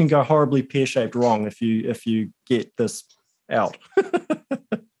stuff can go horribly pear-shaped wrong if you get this out.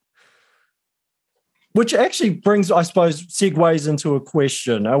 Which actually brings, I suppose, segues into a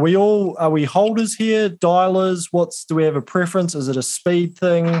question. Are we holders here, dialers? Do we have a preference? Is it a speed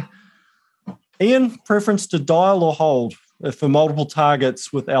thing? Ian, preference to dial or hold for multiple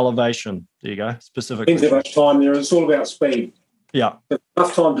targets with elevation? There you go, specific. Depends how much time there is. It's all about speed. Yeah. If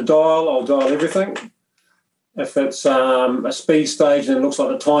enough time to dial, I'll dial everything. If it's a speed stage and it looks like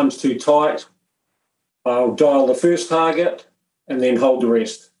the time's too tight, I'll dial the first target and then hold the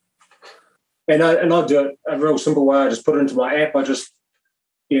rest. And I do it a real simple way. I just put it into my app. I just,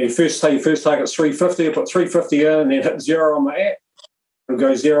 first target's 350. I put 350 in and then hit 0 on my app. It'll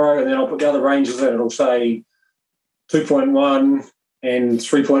go 0, and then I'll put the other ranges in. It'll say 2.1 and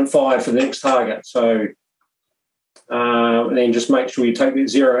 3.5 for the next target. So, and then just make sure you take that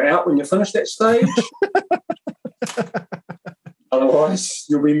 0 out when you finish that stage. Otherwise,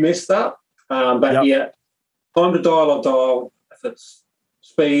 you'll be messed up. But yeah, time to dial, I'll dial. If it's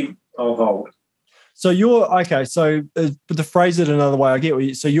speed, I'll hold. So but to phrase it another way, I get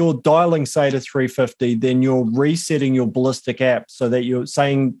what so you're dialing, say, to 350, then you're resetting your ballistic app so that you're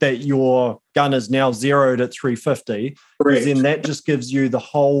saying that your gun is now 0'd at 350. Correct. Then that just gives you the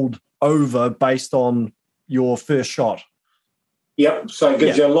hold over based on your first shot. Yep. So it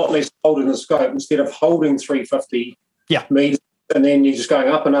gives you a lot less hold in the scope. Instead of holding 350 meters, and then you're just going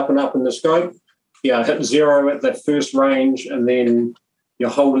up and up and up in the scope. Yeah, hit 0 at the first range, and then you're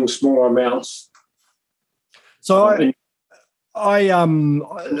holding smaller amounts. So I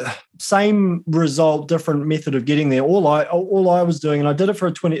same result, different method of getting there. All I was doing, and I did it for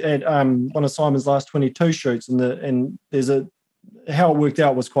one of Simon's last 22 shoots, and there's how it worked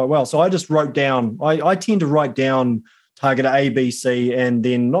out was quite well. So I just wrote down. I tend to write down target A, B, C, and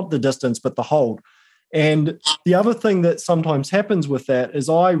then not the distance but the hold. And the other thing that sometimes happens with that is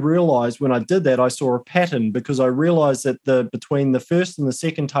I realized when I did that, I saw a pattern, because I realized that between the first and the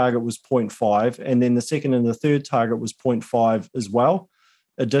second target was 0.5, and then the second and the third target was 0.5 as well,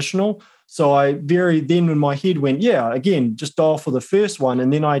 additional. So then in my head went, again, just dial for the first one,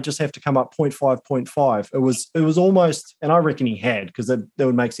 and then I just have to come up 0.5, 0.5. It was almost, and I reckon he had, because that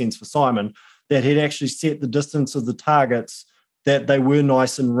would make sense for Simon, that he'd actually set the distance of the targets that they were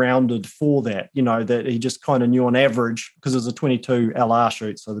nice and rounded for that, that he just kind of knew on average, because it was a 22 LR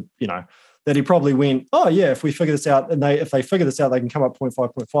shoot. So, that he probably went, if we figure this out, and if they figure this out, they can come up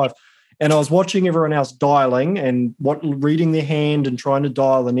 0.5, 0.5. And I was watching everyone else dialing and reading their hand and trying to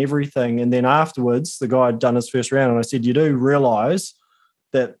dial and everything. And then afterwards, the guy had done his first round, and I said, you do realize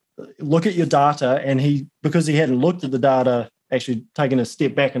that, look at your data. And because he hadn't looked at the data, actually taken a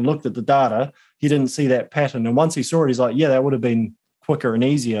step back and looked at the data, he didn't see that pattern. And once he saw it, he's like, that would have been quicker and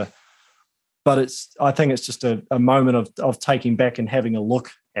easier. But I think it's just a moment of taking back and having a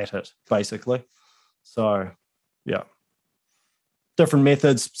look at it, basically. So, yeah. Different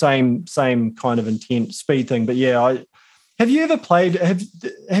methods, same kind of intent, speed thing. But have you ever played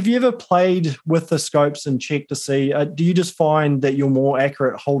with the scopes and checked to see, do you just find that you're more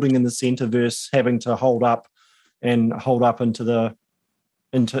accurate holding in the center versus having to hold up into the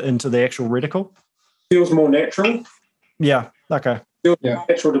actual reticle? Feels more natural. Yeah. Okay. Feels more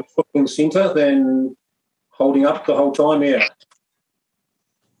natural to put in the centre than holding up the whole time. Yeah.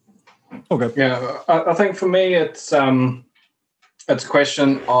 Okay. Yeah, I think for me it's a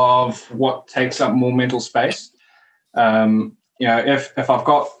question of what takes up more mental space. If I've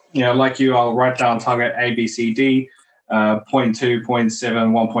got, like you, I'll write down target A, B, C, D, 0.2, 0.7,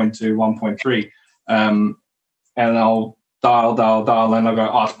 1.2, 1.3. And I'll dial, and I'll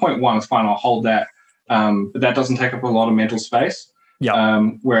go, it's 0.1, it's fine, I'll hold that. But that doesn't take up a lot of mental space. Yeah.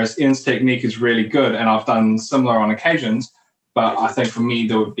 Whereas Ian's technique is really good, and I've done similar on occasions, but I think for me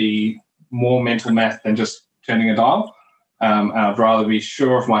there would be more mental math than just turning a dial. And I'd rather be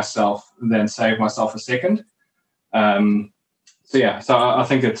sure of myself than save myself a second. So I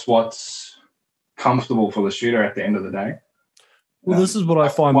think it's what's comfortable for the shooter at the end of the day. Well, this is what I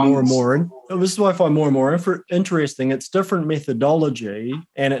find more and more interesting. It's different methodology,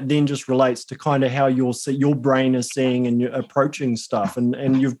 and it then just relates to kind of how your brain is seeing and you're approaching stuff.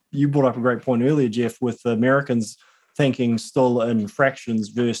 And you brought up a great point earlier, Geoff, with the Americans thinking still in fractions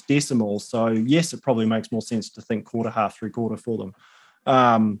versus decimals. So yes, it probably makes more sense to think quarter, half, three-quarter for them.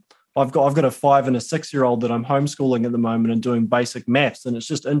 I've got a 5 and a 6-year-old that I'm homeschooling at the moment and doing basic maths, and it's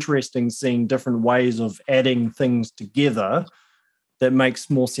just interesting seeing different ways of adding things together that makes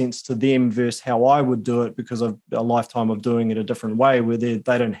more sense to them versus how I would do it, because of a lifetime of doing it a different way, where they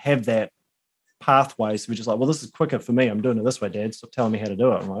don't have that pathway. So we're just like, well, this is quicker for me. I'm doing it this way, Dad. Stop telling me how to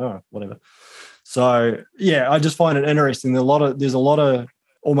do it. I'm like, oh, whatever. So yeah, I just find it interesting. There's a lot of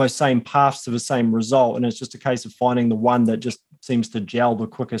almost same paths to the same result, and it's just a case of finding the one that just seems to gel the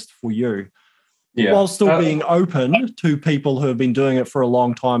quickest for you. while still being open to people who have been doing it for a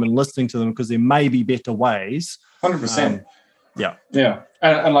long time and listening to them, because there may be better ways. 100%. Yeah.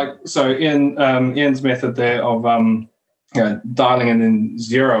 And like, so in Ian's method there of dialing and then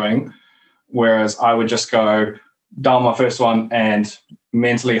zeroing, whereas I would just go dial my first one and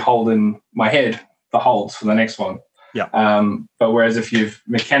mentally hold in my head the holds for the next one. Yeah. But whereas if you've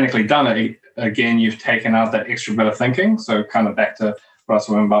mechanically done it, again, you've taken out that extra bit of thinking. So kind of back to what I was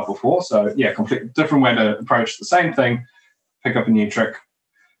talking about before. So yeah, completely different way to approach the same thing, pick up a new trick.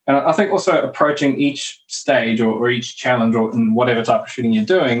 And I think also approaching each stage or each challenge or in whatever type of shooting you're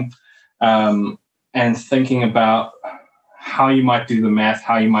doing, and thinking about how you might do the math,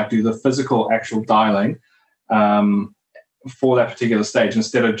 how you might do the physical actual dialing for that particular stage,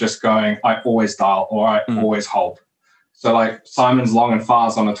 instead of just going, I always dial or I always hold. So like Simon's long and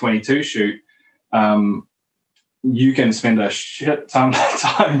fars on a 22 shoot, you can spend a shit ton of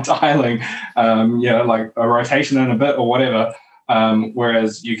time dialing, like a rotation in a bit or whatever,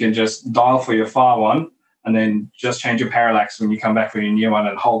 whereas you can just dial for your far one and then just change your parallax when you come back for your new one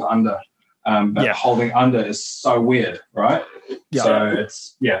and hold under. But holding under is so weird, right? Yeah. So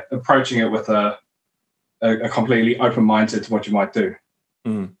it's, approaching it with a completely open mindset to what you might do.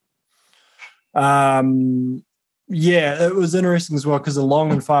 It was interesting as well, because the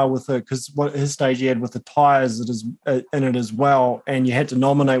long and far with it, because what his stage he had with the tires in it as well, and you had to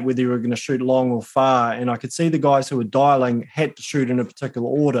nominate whether you were going to shoot long or far, and I could see the guys who were dialing had to shoot in a particular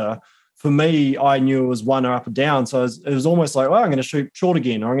order. For me, I knew it was one or up or down, so it was almost like, I'm going to shoot short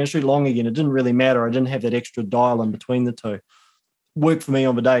again, or I'm going to shoot long again. It didn't really matter. I didn't have that extra dial in between the two. Worked for me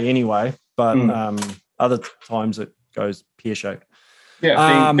on the day anyway, but other times it goes pear-shaped.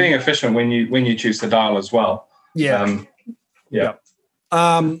 Yeah, being efficient when you choose to dial as well. Alan's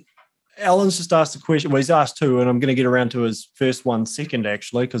just asked a question. Well, he's asked two, and I'm going to get around to his first one second,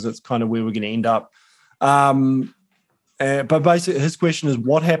 actually, because it's kind of where we're going to end up. But basically, his question is,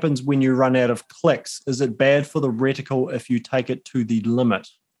 what happens when you run out of clicks? Is it bad for the reticle if you take it to the limit?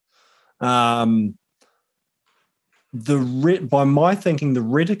 By my thinking, the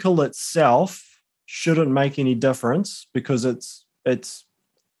reticle itself shouldn't make any difference because it's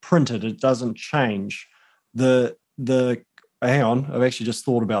printed. It doesn't change. Hang on, I've actually just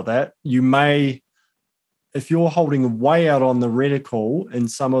thought about that. You may, if you're holding way out on the reticle in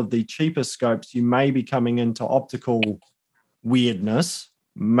some of the cheaper scopes, you may be coming into optical weirdness.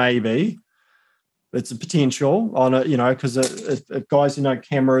 Maybe it's a potential on it, because if guys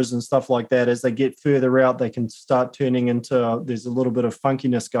cameras and stuff like that, as they get further out, they can start turning into there's a little bit of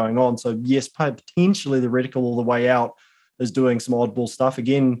funkiness going on. So yes, potentially the reticle all the way out is doing some oddball stuff.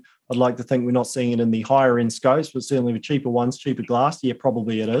 Again, I'd like to think we're not seeing it in the higher end scopes, but certainly with cheaper ones, cheaper glass,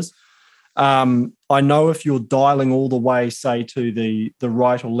 probably it is. I know if you're dialing all the way, say, to the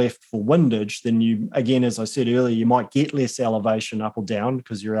right or left for windage, then you, again, as I said earlier, you might get less elevation up or down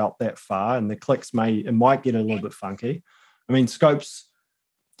because you're out that far, and the clicks might get a little bit funky. I mean, scopes,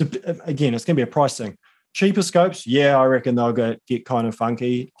 again, it's going to be a price thing. Cheaper scopes, I reckon they'll get kind of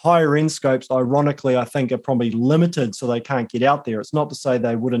funky. Higher end scopes, ironically, I think are probably limited so they can't get out there. It's not to say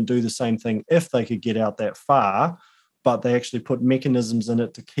they wouldn't do the same thing if they could get out that far, but they actually put mechanisms in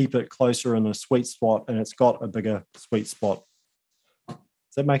it to keep it closer in a sweet spot, and it's got a bigger sweet spot. Does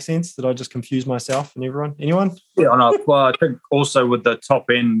that make sense? Did I just confuse myself and everyone? Anyone? Yeah, no. Well, I think also with the top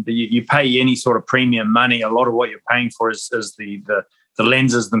end, you pay any sort of premium money. A lot of what you're paying for is the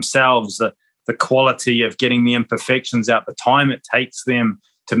lenses themselves, the quality of getting the imperfections out, the time it takes them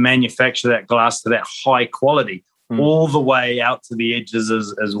to manufacture that glass to that high quality, all the way out to the edges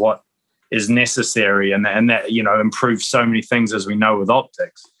is what is necessary, and that improves so many things, as we know with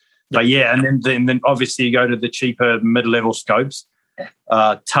optics. But and then obviously you go to the cheaper mid-level scopes,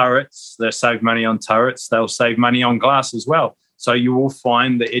 turrets. They save money on turrets. They'll save money on glass as well. So you will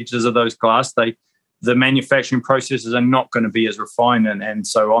find the edges of those glass, the manufacturing processes are not going to be as refined, and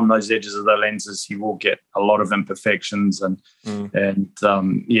so on those edges of the lenses you will get a lot of imperfections and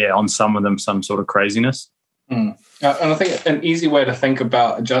on some of them some sort of craziness. And I think an easy way to think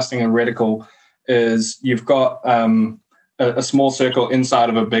about adjusting a reticle is you've got a small circle inside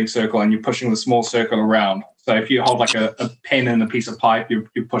of a big circle, and you're pushing the small circle around. So if you hold like a pen in a piece of pipe,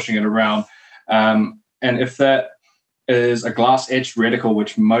 you're pushing it around. And if that is a glass-etched reticle,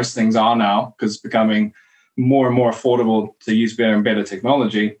 which most things are now because it's becoming more and more affordable to use better and better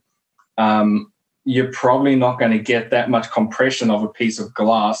technology, you're probably not going to get that much compression of a piece of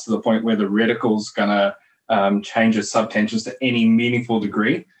glass to the point where the reticle's going to change its subtensions to any meaningful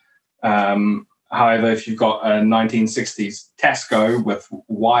degree. However, if you've got a 1960s Tasco with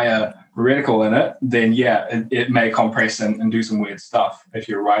wire reticle in it, then it may compress and do some weird stuff if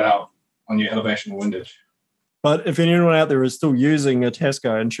you're right out your elevation windage. But if anyone out there is still using a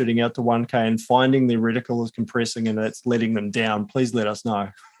Tasco and shooting out to 1K and finding their reticle is compressing and it's letting them down, please let us know.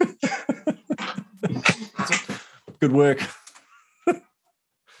 Good work.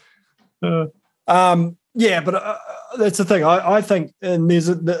 But that's the thing. I think, and there's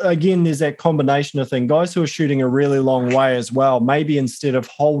that combination of thing. Guys who are shooting a really long way as well, maybe instead of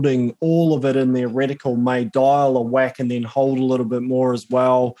holding all of it in their reticle, may dial a whack and then hold a little bit more as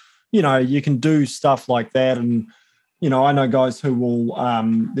well. You can do stuff like that. And, I know guys who will,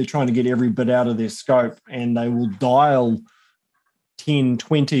 they're trying to get every bit out of their scope and they will dial 10,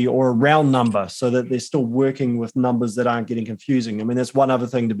 20 or a round number so that they're still working with numbers that aren't getting confusing. I mean, that's one other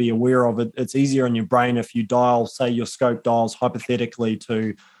thing to be aware of. It's easier in your brain if you dial, say your scope dials hypothetically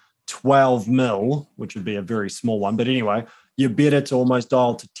to 12 mil, which would be a very small one. But anyway, you're better to almost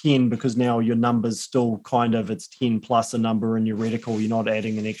dial to 10 because now your number's still kind of, it's 10 plus a number in your reticle. You're not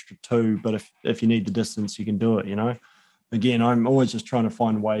adding an extra 2, but if you need the distance, you can do it, Again, I'm always just trying to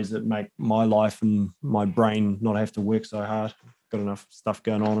find ways that make my life and my brain not have to work so hard. Got enough stuff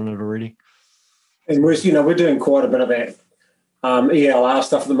going on in it already. And we're doing quite a bit of that ELR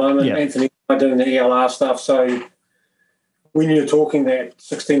stuff at the moment. Yeah. Anthony and I are doing the ELR stuff. So when you're talking that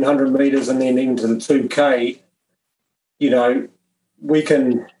 1,600 metres and then into the 2K, we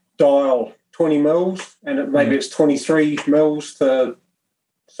can dial 20 mils and maybe it's 23 mils to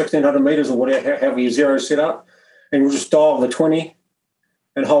 1,600 metres or whatever, however your zero set up. And we'll just dial the 20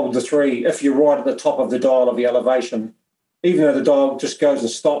 and hold the 3 if you're right at the top of the dial of the elevation. Even though the dial just goes and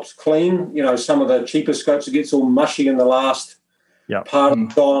stops clean, some of the cheaper scopes, it gets all mushy in the last part of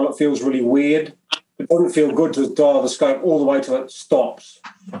the dial. It feels really weird. It doesn't feel good to dial the scope all the way till it stops.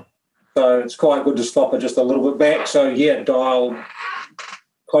 So it's quite good to stop it just a little bit back. So, dial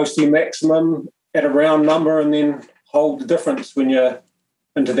close to your maximum at a round number and then hold the difference when you're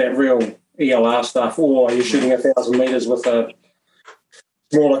into that real ELR stuff, or you're shooting 1,000 metres with a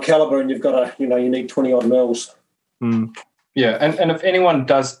smaller caliber and you've got you need 20 odd mils. Yeah, and if anyone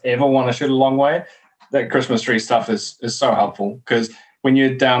does ever want to shoot a long way, that Christmas tree stuff is so helpful, because when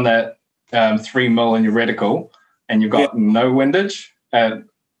you're down that 3 mil in your reticle and you've got no windage at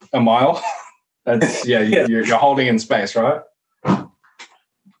a mile, that's you're holding in space, right?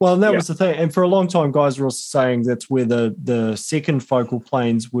 Well, and that was the thing. And for a long time, guys were also saying that's where the second focal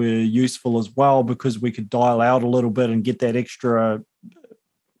planes were useful as well, because we could dial out a little bit and get that extra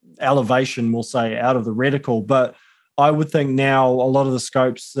elevation, we'll say, out of the reticle. But I would think now a lot of the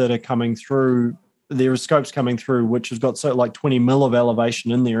scopes that are coming through, there are scopes coming through which has got like 20 mil of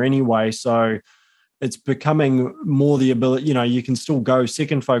elevation in there anyway. So it's becoming more the ability, you can still go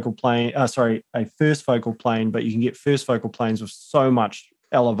second focal plane, a first focal plane, but you can get first focal planes with so much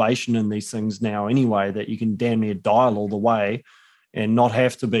elevation in these things now anyway that you can damn near dial all the way and not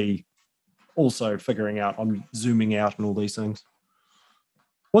have to be also figuring out I'm zooming out and all these things.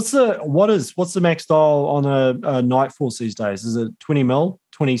 What's the max dial on a Night Force these days? Is it 20 mil,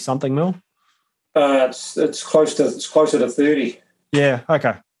 20 something mil? It's closer to 30. Yeah.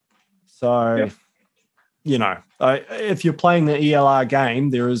 Okay. So, if you're playing the ELR game,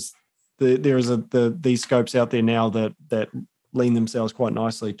 there's these scopes out there now that lean themselves quite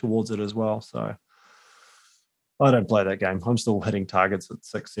nicely towards it as well. So I don't play that game. I'm still hitting targets at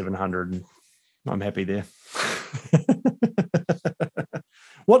 600-700 and I'm happy there.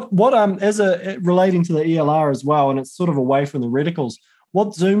 What as relating to the ELR as well, and it's sort of away from the reticles,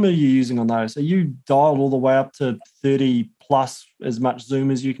 what zoom are you using on those? Are you dialed all the way up to 30 plus as much zoom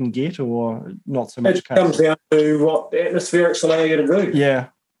as you can get, or not so much? It comes down to what the atmospherics allow you to do. Yeah.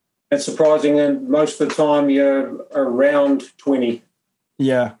 It's surprising, and most of the time you're around 20.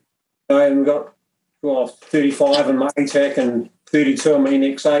 Yeah. And we've got 35 in my ATAC and 32 in my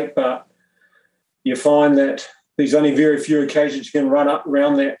NX8, but you find that there's only very few occasions you can run up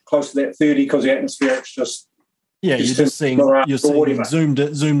around that, close to that 30, because the atmospherics just... Yeah, you're just seeing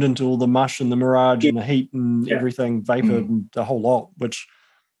zoomed into all the mush and the mirage and the heat and everything, vapor and the whole lot, which...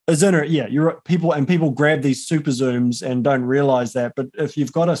 People grab these super zooms and don't realize that. But if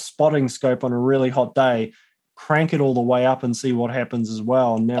you've got a spotting scope on a really hot day, crank it all the way up and see what happens as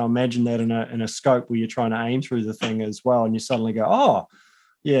well. And now imagine that in a scope where you're trying to aim through the thing as well, and you suddenly go,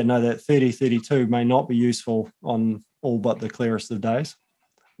 that 30, 32 may not be useful on all but the clearest of days.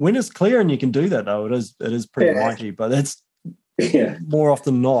 When it's clear and you can do that, though, it is pretty mighty, but that's more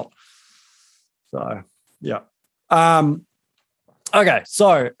often not. So, yeah. Okay,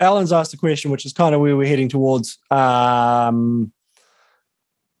 so Alan's asked a question, which is kind of where we're heading towards.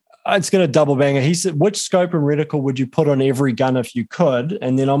 It's going to double bang it. He said, which scope and reticle would you put on every gun if you could?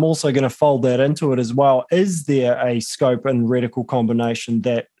 And then I'm also going to fold that into it as well. Is there a scope and reticle combination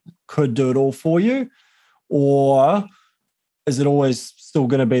that could do it all for you? Or is it always still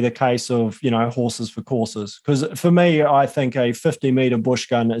going to be the case of, horses for courses? Because for me, I think a 50-meter bush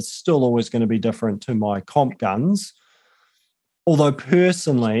gun is still always going to be different to my comp guns. Although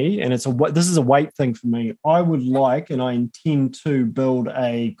personally, and this is a weight thing for me, I would like, and I intend to build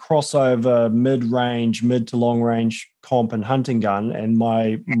a crossover mid to long range comp and hunting gun, and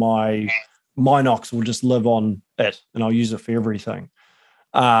my Minox will just live on it, and I'll use it for everything.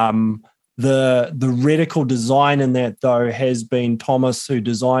 The reticle design in that, though, has been Thomas, who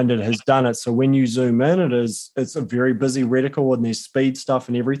designed it, has done it. So when you zoom in, it's a very busy reticle, and there's speed stuff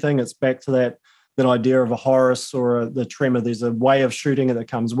and everything. It's back to that idea of a Horus or the Tremor. There's a way of shooting it that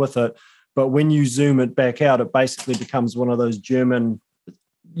comes with it. But when you zoom it back out, it basically becomes one of those German,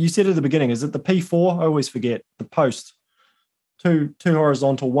 you said at the beginning, is it the P4? I always forget. The post. Two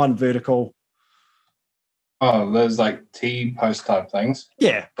horizontal, one vertical. Oh, those like T-post type things.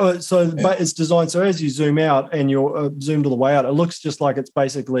 Yeah. But it's designed so as you zoom out and you're zoomed all the way out, it looks just like it's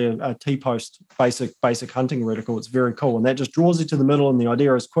basically a T-post basic hunting reticle. It's very cool. And that just draws you to the middle, and the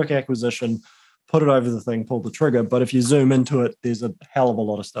idea is quick acquisition, put it over the thing, pull the trigger. But if you zoom into it, there's a hell of a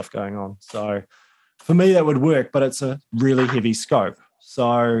lot of stuff going on. So for me, that would work, but it's a really heavy scope.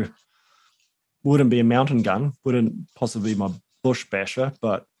 So wouldn't be a mountain gun, wouldn't possibly be my bush basher,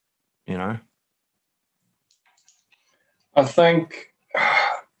 but, I think,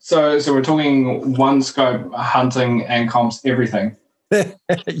 so we're talking one scope, hunting and comps, everything.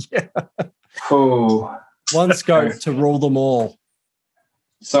 Yeah. Cool. One scope to rule them all.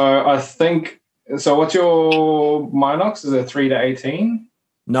 So I think, so what's your Minox? Is it 3 to 18?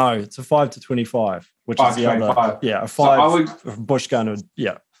 No, it's a 5 to 25, which 5 is the 25. Other. Yeah, a 5 bush gun.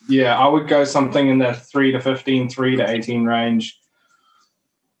 Yeah. Yeah, I would go something in the 3 to 15, 3 to 18 range.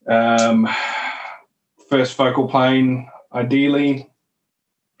 First focal plane, ideally.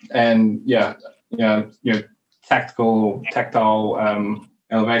 And tactile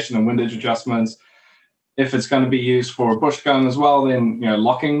elevation and windage adjustments. If it's going to be used for a bush gun as well, then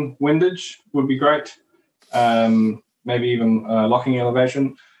locking windage would be great. Maybe even locking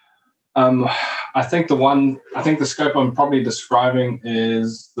elevation. I think the scope I'm probably describing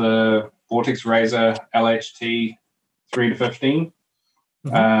is the Vortex Razor LHT 3 to 15.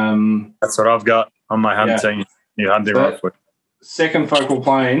 That's what I've got on my hunting rifle. Second focal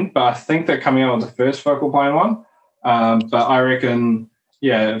plane, but I think they're coming out with the first focal plane one. But I reckon,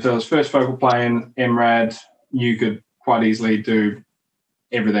 if it was first focal plane, MRAD, you could quite easily do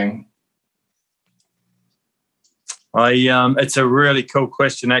everything. It's a really cool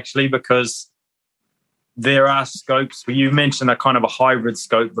question, actually, because there are scopes. You mentioned a kind of a hybrid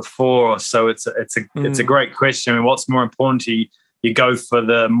scope before, so it's a great question. I mean, what's more important to you? You go for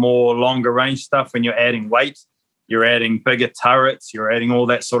the more longer range stuff when you're adding weight. You're adding bigger turrets. You're adding all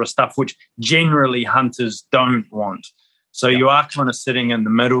that sort of stuff, which generally hunters don't want. So you are kind of sitting in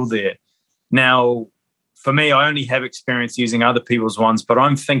the middle there. Now, for me, I only have experience using other people's ones, but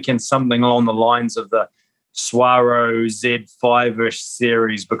I'm thinking something along the lines of the Swaro Z5-ish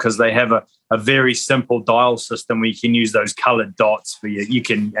series, because they have a very simple dial system where you can use those colored dots for you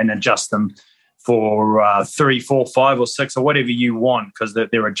can and adjust them for 3, 4, 5, or 6, or whatever you want, because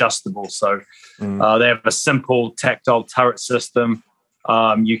they're adjustable. So they have a simple tactile turret system.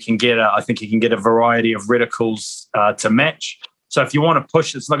 You can get a variety of reticles to match. So if you want to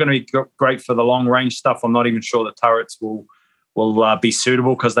push, it's not going to be great for the long range stuff. I'm not even sure the turrets will be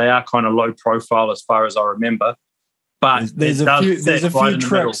suitable, because they are kind of low profile as far as I remember. But there's a few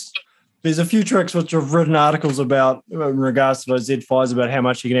tricks. There's a few tricks which I've written articles about in regards to those Z5s, about how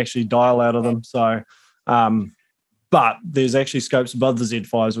much you can actually dial out of them. So, but there's actually scopes above the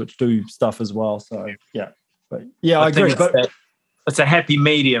Z5s which do stuff as well. So I agree. But it's a happy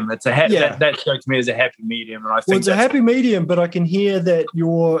medium. It's that strikes me as a happy medium, and I think it's a happy medium. But I can hear that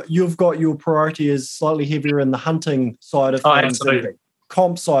you've got your priority is slightly heavier in the hunting side of things, than the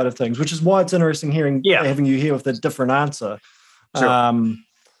comp side of things, which is why it's interesting having you here with a different answer. Sure.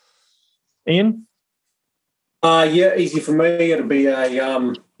 Ian? Easy for me. It'll be a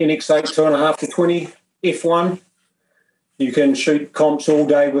NX8 2.5 to 20 F1. You can shoot comps all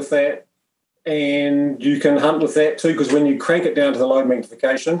day with that, and you can hunt with that too, because when you crank it down to the low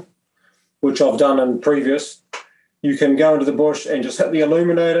magnification, which I've done in previous, you can go into the bush and just hit the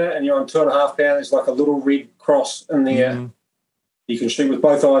illuminator, and you're on 2.5 pound. There's like a little red cross in there. Mm-hmm. You can shoot with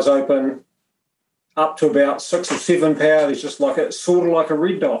both eyes open. Up to about 6 or 7 power, there's just sort of like a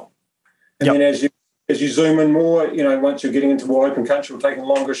red dot. And then as you as you zoom in more, once you're getting into more open country or taking a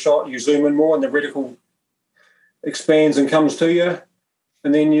longer shot, you zoom in more and the reticle expands and comes to you.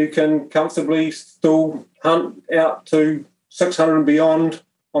 And then you can comfortably still hunt out to 600 and beyond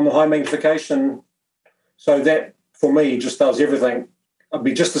on the high magnification. So that, for me, just does everything. I'd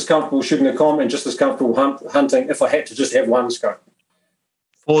be just as comfortable shooting a comp and just as comfortable hunting if I had to just have one scope.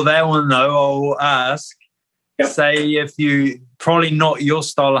 For that one, though, I'll ask, say if you, probably not your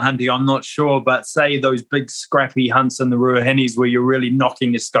style of hunting, I'm not sure, but say those big scrappy hunts in the Ruahinis where you're really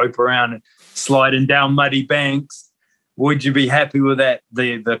knocking your scope around and sliding down muddy banks, would you be happy with that,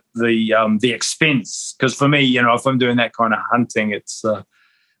 the expense? Because for me, if I'm doing that kind of hunting, it's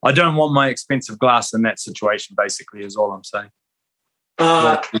I don't want my expensive glass in that situation, basically, is all I'm saying.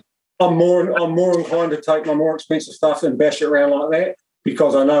 I'm more inclined to take my more expensive stuff and bash it around like that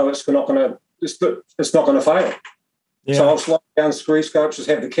because I know it's not going to fail. Yeah. So I'll slide down screw scopes, just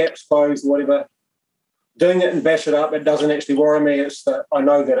have the caps closed, whatever. Doing it and bash it up, it doesn't actually worry me. It's that I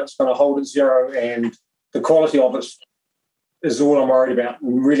know that it's going to hold at zero and the quality of it is all I'm worried about,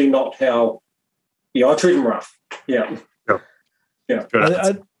 and really not how. Yeah, I treat them rough. Yeah,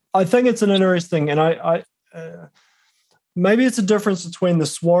 yeah. I think it's an interesting, and I maybe it's a difference between the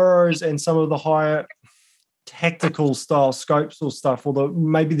Swaros and some of the higher tactical style scopes or stuff, or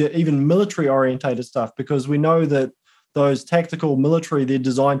maybe the even military orientated stuff, because we know that those tactical military, they're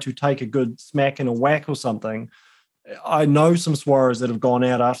designed to take a good smack and a whack or something. I know some Swaros that have gone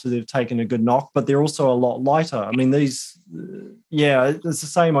out after they've taken a good knock, but they're also a lot lighter. I mean, these, it's the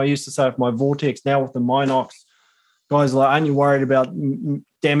same I used to say with my Vortex. Now with the Minox, guys are like, aren't you worried about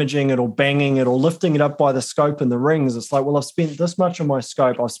damaging it or banging it or lifting it up by the scope and the rings? It's like, well, I've spent this much on my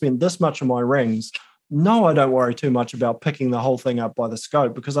scope. I've spent this much on my rings. No, I don't worry too much about picking the whole thing up by the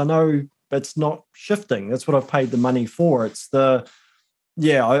scope because I know it's not shifting. That's what I've paid the money for. It's the...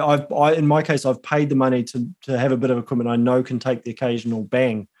 Yeah, I in my case, I've paid the money to have a bit of equipment I know can take the occasional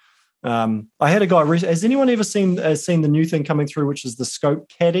bang. I had a guy. Has anyone ever seen the new thing coming through, which is the scope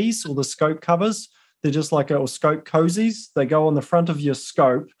caddies or the scope covers? They're just like or scope cozies. They go on the front of your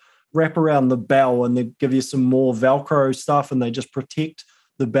scope, wrap around the bell, and they give you some more Velcro stuff, and they just protect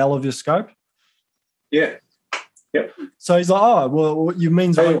the bell of your scope. Yeah. Yep. So he's like, oh, well, you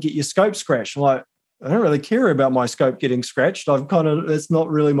means I won't get your scope scratched. I'm like, I don't really care about my scope getting scratched. It's not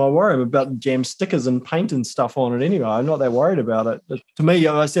really my worry. I'm about jam stickers and paint and stuff on it anyway. I'm not that worried about it. To me,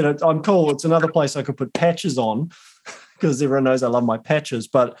 I said, I'm cool. It's another place I could put patches on because everyone knows I love my patches.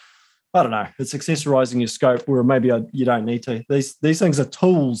 But I don't know. It's accessorizing your scope where maybe you don't need to. These things are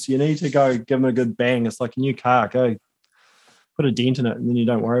tools. You need to go give them a good bang. It's like a new car. Go put a dent in it and then you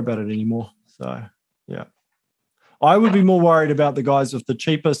don't worry about it anymore. So, yeah. I would be more worried about the guys with the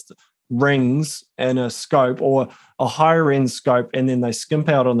cheapest rings and a scope or a higher end scope and then they skimp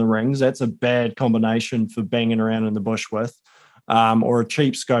out on the rings. That's a bad combination for banging around in the bush with, or a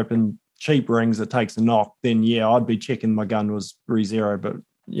cheap scope and cheap rings that takes a knock. Then I'd be checking my gun was re-zero, but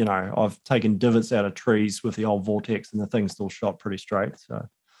I've taken divots out of trees with the old Vortex and the thing still shot pretty straight. So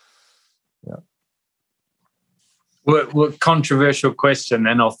yeah. Well, controversial question,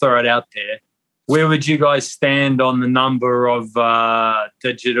 and I'll throw it out there. Where would you guys stand on the number of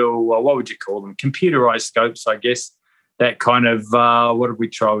digital, what would you call them, computerized scopes, I guess, that kind of, what did we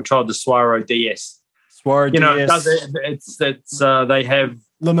try? We tried the Swaro DS. Swaro DS. They have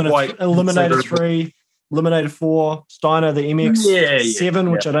Eliminator 3, Eliminator 4, Steiner, the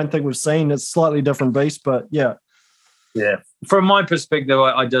MX7, which I don't think we've seen. It's a slightly different beast, but yeah. Yeah. From my perspective,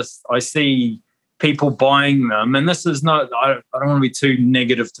 I see people buying them, and this is not. I don't want to be too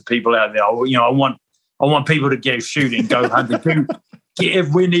negative to people out there. I want people to go shooting, go hunting.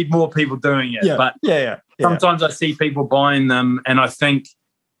 If we need more people doing it, but sometimes I see people buying them, and I think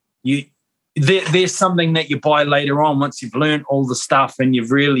there's something that you buy later on once you've learned all the stuff and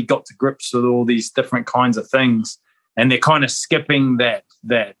you've really got to grips with all these different kinds of things, and they're kind of skipping that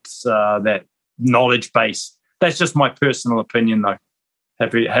knowledge base. That's just my personal opinion, though.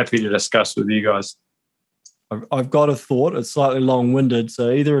 Happy to discuss with you guys. I've got a thought. It's slightly long-winded.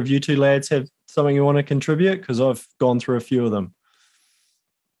 So either of you two lads have something you want to contribute? Because I've gone through a few of them.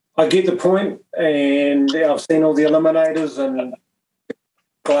 I get the point, and I've seen all the eliminators, and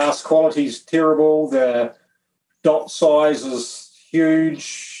glass quality is terrible. The dot size is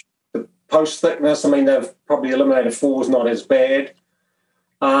huge. The post thickness, they've probably Eliminator 4 is not as bad.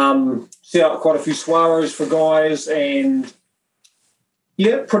 Set up quite a few Swaros for guys, and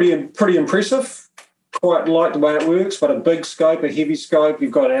yeah, pretty impressive. Quite like the way it works, but a big scope, a heavy scope.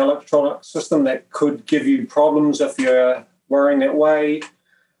 You've got an electronic system that could give you problems if you're worrying that way.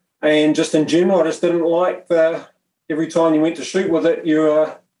 And just in general, I just didn't like every time you went to shoot with it, you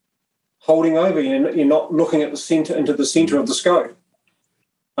were holding over. You're not looking at the center, into the center of the scope.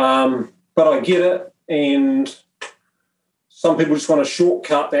 But I get it, and some people just want to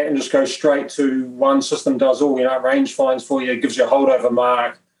shortcut that and just go straight to one system does all. Range finds for you, gives you a holdover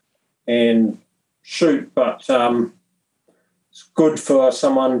mark, and shoot. But it's good for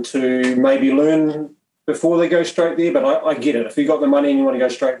someone to maybe learn before they go straight there. But I get it. If you got the money and you want to go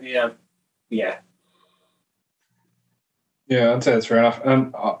straight there, yeah. Yeah, I'd say that's fair enough.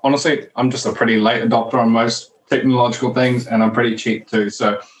 And honestly, I'm just a pretty late adopter on most technological things, and I'm pretty cheap too.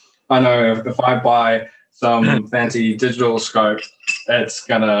 So I know if I buy some fancy digital scope, it's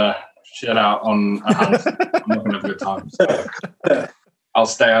gonna shit out on a house. I'm not gonna have a good time. So I'll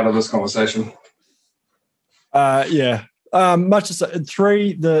stay out of this conversation. Yeah. Much as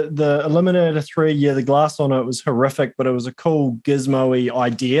 3, the Eliminator 3, yeah, the glass on it was horrific, but it was a cool gizmo-y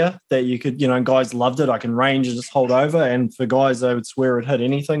idea that you could, guys loved it. I can range and just hold over, and for guys, they would swear it hit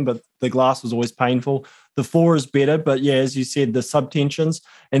anything, but the glass was always painful. The 4 is better, but yeah, as you said, the subtensions.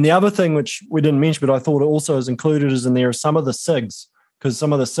 And the other thing, which we didn't mention, but I thought it also is included, is in there are some of the SIGs, because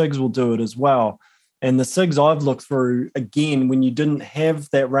some of the SIGs will do it as well. And the SIGs I've looked through, again, when you didn't have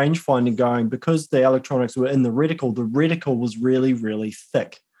that range finding going, because the electronics were in the reticle was really, really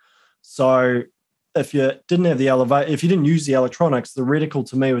thick. So if you didn't have if you didn't use the electronics, the reticle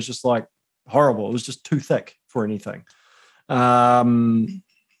to me was just like horrible. It was just too thick for anything.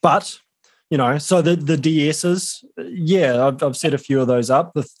 But, so the DSs, yeah, I've set a few of those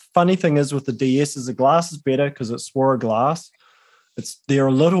up. The funny thing is with the DSs, the glass is better because it's Swara glass. They're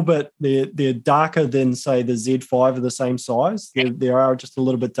a little bit, they're darker than, say, the Z5 of the same size. They are just a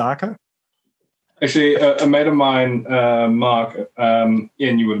little bit darker. Actually, a mate of mine, Mark, Ian,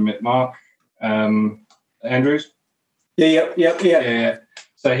 you would have met Mark Andrews. Yeah.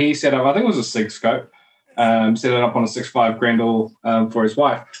 So he set up, I think it was a SIG scope, set it up on a 6.5 Grendel for his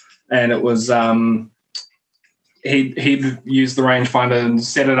wife. And it was, he used the rangefinder and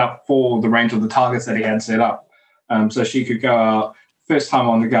set it up for the range of the targets that he had set up. So she could go out, first time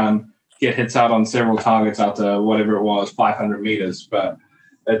on the gun, get hits out on several targets out to whatever it was, 500 meters. But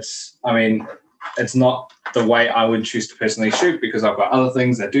it's not the way I would choose to personally shoot, because I've got other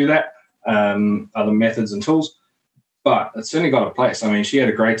things that do that, other methods and tools. But it's certainly got a place. I mean, she had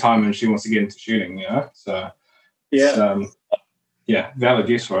a great time and she wants to get into shooting, So, yeah, valid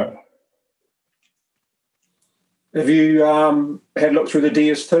use for it. Have you had a look through the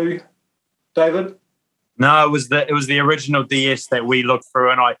DS2, David? No, it was the original DS that we looked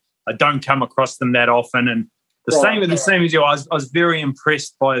through, and I don't come across them that often. And the same as you, I was very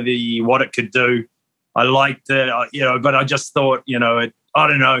impressed by what it could do. I liked it, but I just thought, I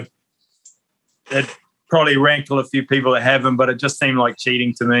don't know, it probably rankle a few people that have them, but it just seemed like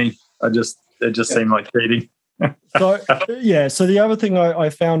cheating to me. It just seemed like cheating. So the other thing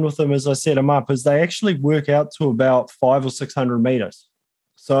I found with them as I set them up is they actually work out to about 500 or 600 meters.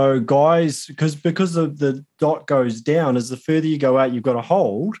 So guys, because of the dot goes down, as the further you go out, you've got to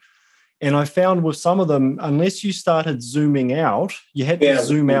hold. And I found with some of them, unless you started zooming out, you had to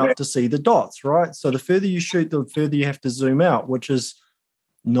zoom out to see the dots, right? So the further you shoot, the further you have to zoom out, which is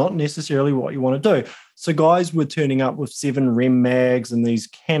not necessarily what you want to do. So guys were turning up with 7 Rem mags and these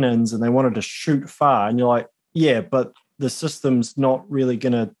cannons, and they wanted to shoot far. And you're like, yeah, but the system's not really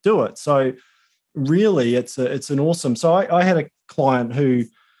going to do it. So really, it's an awesome. So I had a client who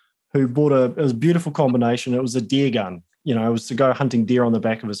bought it was a beautiful combination. It was a deer gun. It was to go hunting deer on the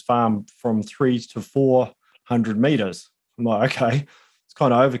back of his farm from 300 to 400 meters. I'm like, okay, it's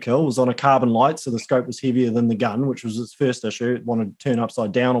kind of overkill. It was on a carbon light, so the scope was heavier than the gun, which was its first issue. It wanted to turn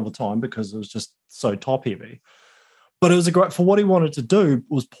upside down all the time because it was just so top heavy. But it was great for what he wanted to do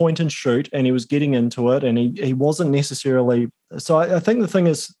was point and shoot, and he was getting into it, and he wasn't necessarily. So I think the thing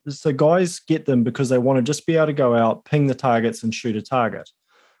is, so guys get them because they want to just be able to go out, ping the targets, and shoot a target,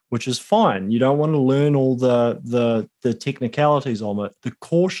 which is fine. You don't want to learn all the technicalities of it. The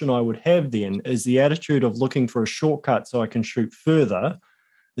caution I would have then is the attitude of looking for a shortcut so I can shoot further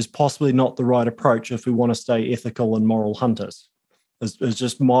is possibly not the right approach if we want to stay ethical and moral hunters. It's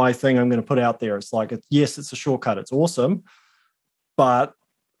just my thing I'm going to put out there. It's like, yes, it's a shortcut. It's awesome. But,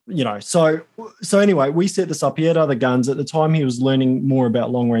 so anyway, we set this up. He had other guns. At the time, he was learning more about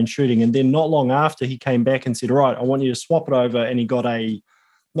long-range shooting. And then not long after, he came back and said, all right, I want you to swap it over. And he got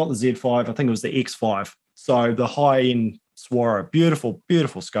not the Z5, I think it was the X5. So the high-end Swara, beautiful,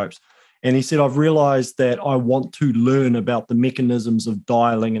 beautiful scopes. And he said, I've realized that I want to learn about the mechanisms of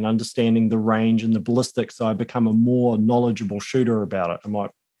dialing and understanding the range and the ballistics, so I become a more knowledgeable shooter about it. I'm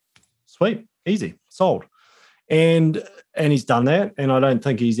like, sweet, easy, sold. And he's done that, and I don't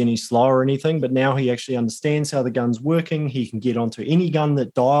think he's any slower or anything, but now he actually understands how the gun's working. He can get onto any gun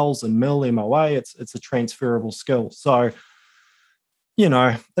that dials and mill MOA. It's a transferable skill. So, you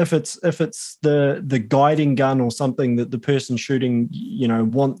know, if it's the guiding gun or something that the person shooting, you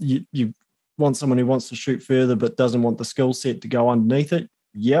know, you want someone who wants to shoot further but doesn't want the skill set to go underneath it,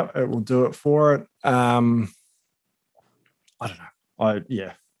 yeah, it will do it for it. I don't know.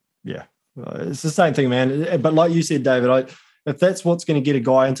 Yeah. It's the same thing, man. But like you said, David, if that's what's going to get a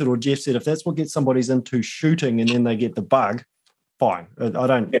guy into it, or Geoff said, if that's what gets somebody's into shooting and then they get the bug, fine. I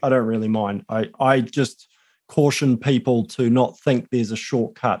don't really mind. I just caution people to not think there's a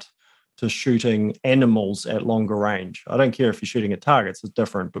shortcut to shooting animals at longer range. I don't care if you're shooting at targets, it's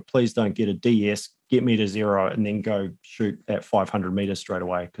different, but please don't get a DS, get me to 0, and then go shoot at 500 meters straight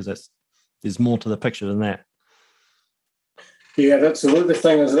away, because there's more to the picture than that. Yeah, that's the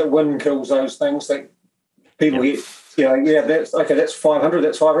thing, is that wind kills those things. That people get, that's 500,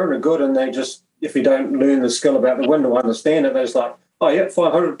 that's 500, good, and they just, if you don't learn the skill about the wind or understand it, they're just like,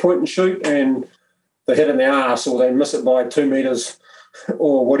 500, point and shoot, and they hit in the arse, or they miss it by 2 meters,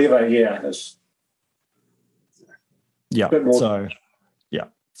 or whatever.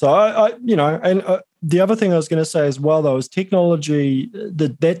 So I the other thing I was going to say as well, though, is technology.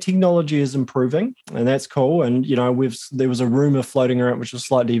 That technology is improving, and that's cool. And you know, there was a rumor floating around, which is a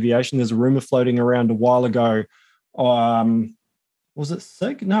slight deviation. There's a rumor floating around a while ago. Was it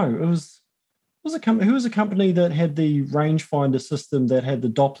SIG? No, it was a company. Who was a company that had the rangefinder system that had the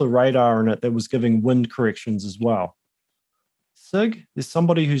Doppler radar in it that was giving wind corrections as well? SIG. There's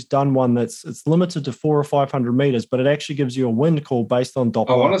somebody who's done one it's limited to 400 or 500 meters, but it actually gives you a wind call based on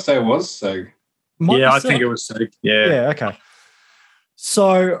Doppler. I want to say it was SIG. I think it was SIG. Yeah, okay.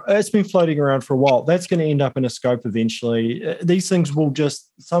 So it's been floating around for a while. That's going to end up in a scope eventually. These things will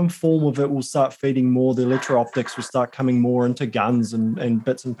some form of it will start feeding more. The electro-optics will start coming more into guns and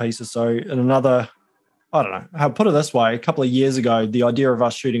bits and pieces. So in another, I don't know, I'll put it this way, a couple of years ago, the idea of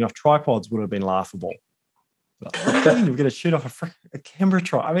us shooting off tripods would have been laughable. What do you mean you're going to shoot off a camera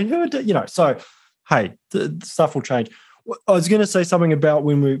tripod? I mean, who would, so, hey, the stuff will change. I was going to say something about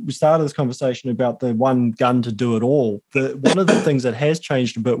when we started this conversation about the one gun to do it all. One of the things that has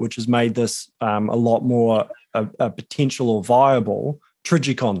changed a bit, which has made this a lot more a potential or viable,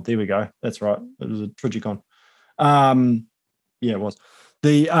 Triggernometry. There we go. That's right. It was a Triggernometry. It was.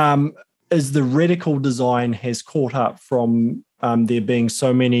 Is the reticle design has caught up from there being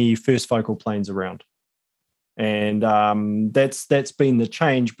so many first focal planes around. And that's been the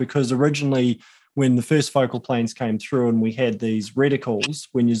change, because originally when the first focal planes came through and we had these reticles,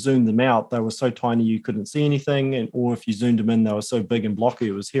 when you zoomed them out, they were so tiny you couldn't see anything, or if you zoomed them in, they were so big and blocky,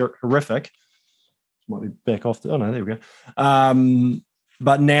 it was horrific. Might be back off. There we go.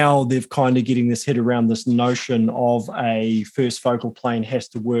 But now they've kind of getting this head around this notion of a first focal plane has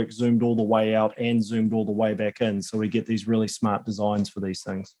to work zoomed all the way out and zoomed all the way back in. So we get these really smart designs for these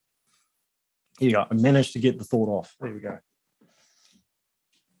things. Here you go. I managed to get the thought off. There we go.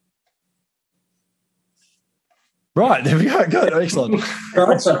 Right, there we go. Good, excellent.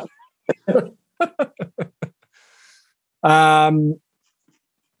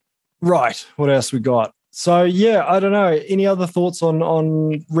 Right, what else we got? So, I don't know. Any other thoughts on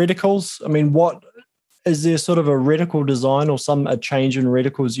reticles? I mean, what is there sort of a reticle design or a change in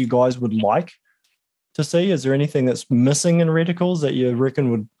reticles you guys would like to see? Is there anything that's missing in reticles that you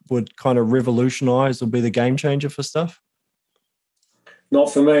reckon would kind of revolutionize or be the game changer for stuff?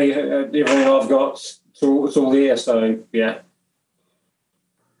 Not for me. Everything I've got, it's all there. So, yeah.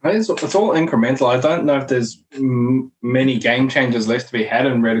 It's all incremental. I don't know if there's many game changers left to be had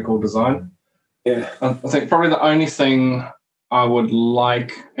in reticle design. Yeah. I think probably the only thing I would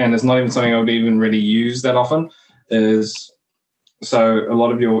like, and it's not even something I would even really use that often, is so a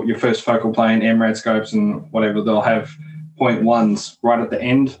lot of your first focal plane, MRAD scopes and whatever, they'll have 0.1s right at the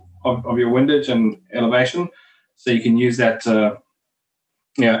end of your windage and elevation. So you can use that to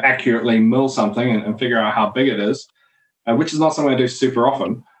accurately mill something and figure out how big it is, which is not something I do super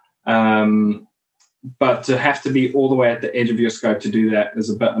often. But to have to be all the way at the edge of your scope to do that is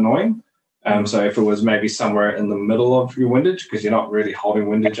a bit annoying. So if it was maybe somewhere in the middle of your windage, because you're not really holding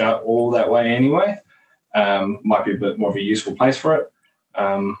windage out all that way anyway, might be a bit more of a useful place for it.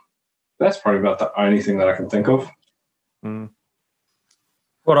 That's probably about the only thing that I can think of.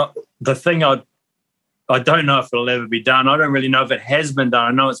 Well, the thing I don't know if it'll ever be done. I don't really know if it has been done.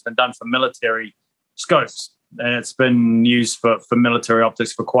 I know it's been done for military scopes, and it's been used for military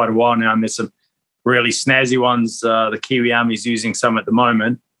optics for quite a while now, and there's some really snazzy ones. The Kiwi Army's using some at the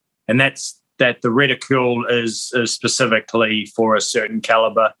moment, and that's that the reticle is specifically for a certain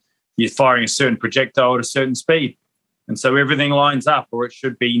caliber. you're firing a certain projectile at a certain speed. And so everything lines up, or it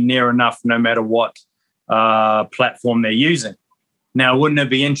should be near enough no matter what platform they're using. Now, wouldn't it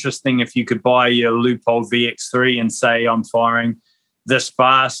be interesting if you could buy your Loophole VX3 and say, I'm firing this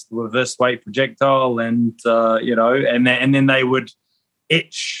fast with this weight projectile, and, and then they would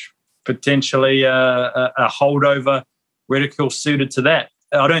etch potentially a holdover reticle suited to that.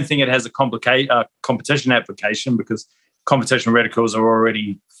 I don't think it has a competition application, because competition reticles are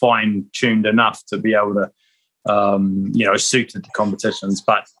already fine-tuned enough to be able to, suited to competitions.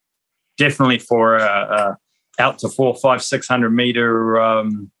 But definitely for out to 400, 500, 600 meter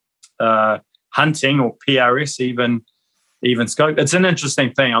hunting, or PRS even scope. It's an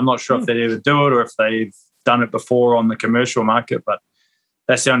interesting thing. I'm not sure if they'd ever do it or if they've done it before on the commercial market, but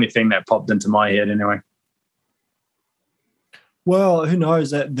that's the only thing that popped into my head anyway. Well, who knows?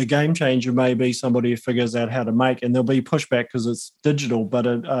 That the game changer may be somebody who figures out how to make, and there'll be pushback because it's digital, but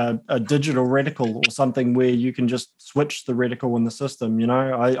a digital reticle or something where you can just switch the reticle in the system.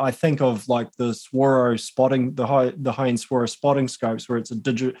 I think of like the Swaro spotting, the high-end Swaro spotting scopes, where it's a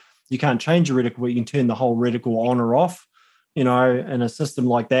digital. You can't change the reticle, but you can turn the whole reticle on or off. In a system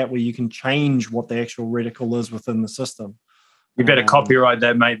like that where you can change what the actual reticle is within the system. You better copyright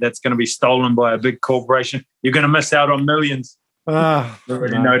that, mate. That's going to be stolen by a big corporation. You're going to miss out on millions.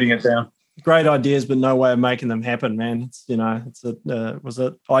 Already noting it down. Great ideas, but no way of making them happen, man.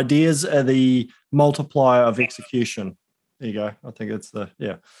 Ideas are the multiplier of execution. There you go. I think it's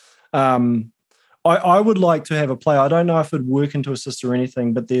I would like to have a play. I don't know if it'd work into Assist or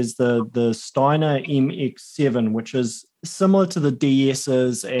anything, but there's the Steiner MX7, which is similar to the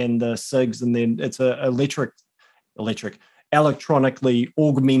DSs and the SIGs, and then it's a electronically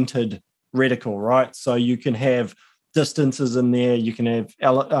augmented reticle, right? So you can have distances in there, you can have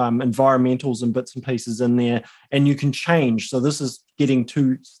environmentals and bits and pieces in there, and you can change. So this is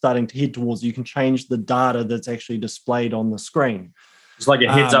starting to head towards, you can change the data that's actually displayed on the screen. It's like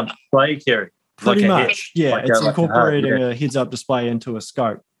a heads-up display, Kerry. Pretty much, yeah. It's incorporating a heads-up display into a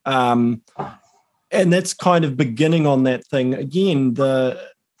scope. And that's kind of beginning on that thing. Again,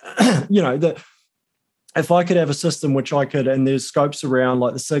 if I could have a system which I could, and there's scopes around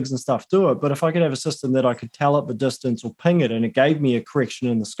like the SIGs and stuff do it, but if I could have a system that I could tell it the distance or ping it and it gave me a correction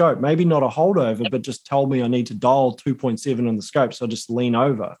in the scope, maybe not a holdover, but just told me I need to dial 2.7 in the scope, so I just lean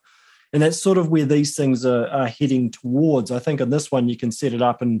over. And that's sort of where these things are heading towards. I think in this one, you can set it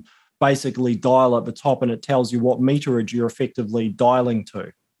up and basically dial at the top and it tells you what meterage you're effectively dialing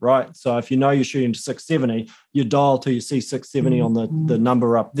to, right? So if you know you're shooting to 670, you dial till you see 670 on the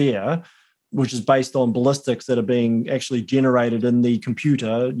number up there, which is based on ballistics that are being actually generated in the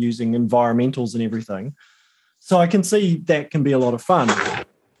computer using environmentals and everything. So I can see that can be a lot of fun.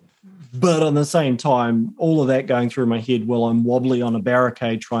 But at the same time, all of that going through my head while I'm wobbly on a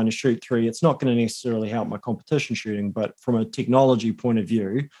barricade trying to shoot 3, it's not going to necessarily help my competition shooting. But from a technology point of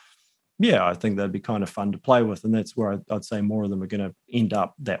view, yeah, I think that'd be kind of fun to play with. And that's where I'd say more of them are going to end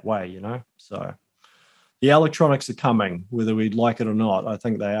up that way, So the electronics are coming, whether we like it or not. I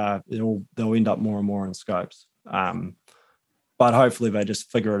think they are. They'll end up more and more in scopes. But hopefully they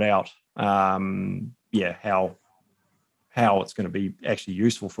just figure it out, how it's going to be actually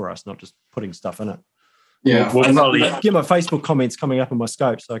useful for us, not just putting stuff in it. Yeah. We'll probably get my Facebook comments coming up in my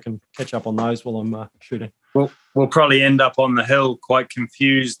scope so I can catch up on those while I'm shooting. We'll probably end up on the hill quite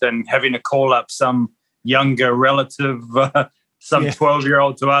confused and having to call up some younger relative, some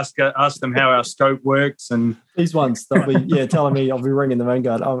 12-year-old to ask them how our scope works. And these ones, they'll be telling me, I'll be ringing them and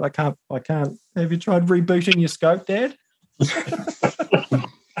going, I can't. Have you tried rebooting your scope, Dad?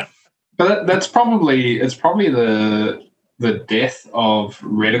 But it's probably the death of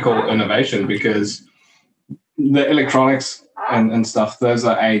reticle innovation, because the electronics and stuff, those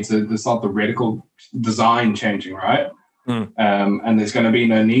are aids. It's not the reticle design changing, right? And there's going to be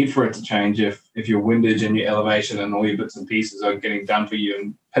no need for it to change if your windage and your elevation and all your bits and pieces are getting done for you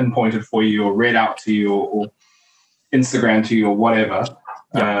and pinpointed for you or read out to you or Instagram to you or whatever.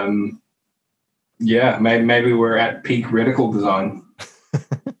 Maybe we're at peak reticle design.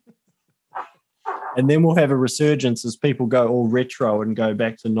 And then we'll have a resurgence as people go all retro and go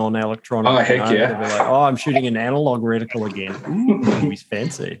back to non-electronic. Oh, heck yeah. They'll be like, I'm shooting an analog reticle again. Ooh, he's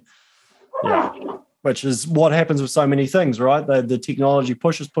fancy. Yeah. Which is what happens with so many things, right? The technology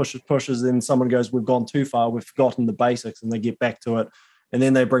pushes, then someone goes, we've gone too far, we've forgotten the basics, and they get back to it. And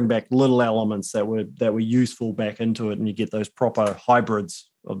then they bring back little elements that were useful back into it, and you get those proper hybrids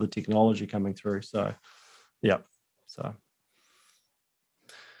of the technology coming through. So, yeah. So,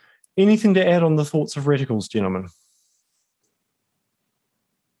 anything to add on the thoughts of reticles, gentlemen?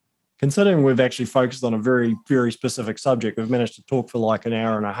 considering we've actually focused on a very, very specific subject, we've managed to talk for like an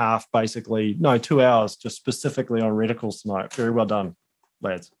hour and a half, basically. No, 2 hours, just specifically on reticles tonight. Very well done,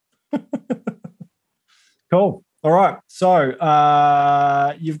 lads. Cool. All right.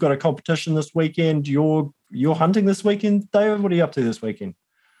 So you've got a competition this weekend. You're hunting this weekend, David? What are you up to this weekend?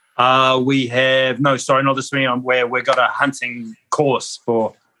 We have not this weekend. Where we've got a hunting course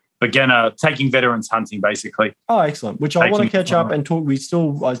for beginner, taking veterans hunting, basically. Oh, excellent. Which I want to catch up and talk. I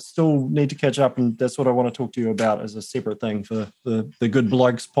still need to catch up, and that's what I want to talk to you about as a separate thing for the Good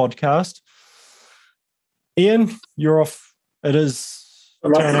Blokes podcast. Ian, you're off. It is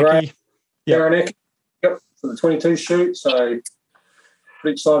Taranaki. Yep, for the 22 shoot. So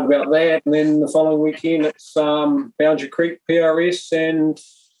pretty excited about that. And then the following weekend, it's Boundary Creek PRS and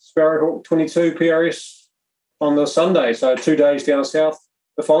Sparrowhawk 22 PRS on the Sunday. So 2 days down south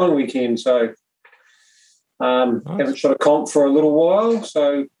the following weekend. So nice. Haven't shot a comp for a little while,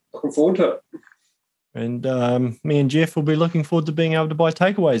 so looking forward to it. And me and Geoff will be looking forward to being able to buy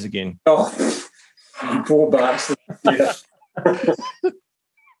takeaways again. Oh, poor bastard. Yeah.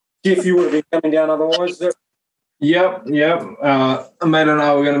 Geoff, you would have been coming down otherwise. Yep. Mate and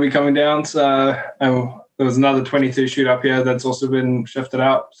I were going to be coming down. So there was another 22 shoot up here that's also been shifted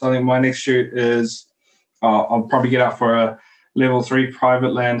out. So I think my next shoot is I'll probably get out for a level 3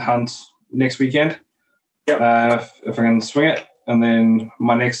 private land hunt next weekend. Yep. If I can swing it. And then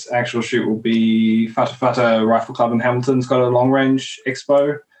my next actual shoot will be Fata Rifle Club in Hamilton. It's got a long range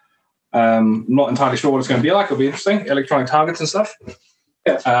expo. Not entirely sure what it's going to be like. It'll be interesting. Electronic targets and stuff.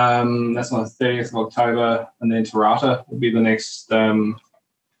 Yeah. That's on the 30th of October, and then Tarata will be the next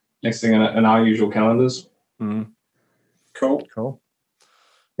thing in our usual calendars. Mm. Cool. All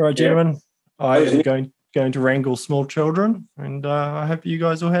right, gentlemen. Yeah. I am going to wrangle small children, and I hope you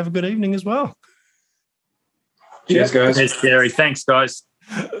guys all have a good evening as well. Cheers, guys. Cheers, Kerry. Thanks, guys.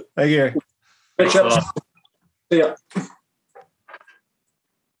 Thank you. See ya.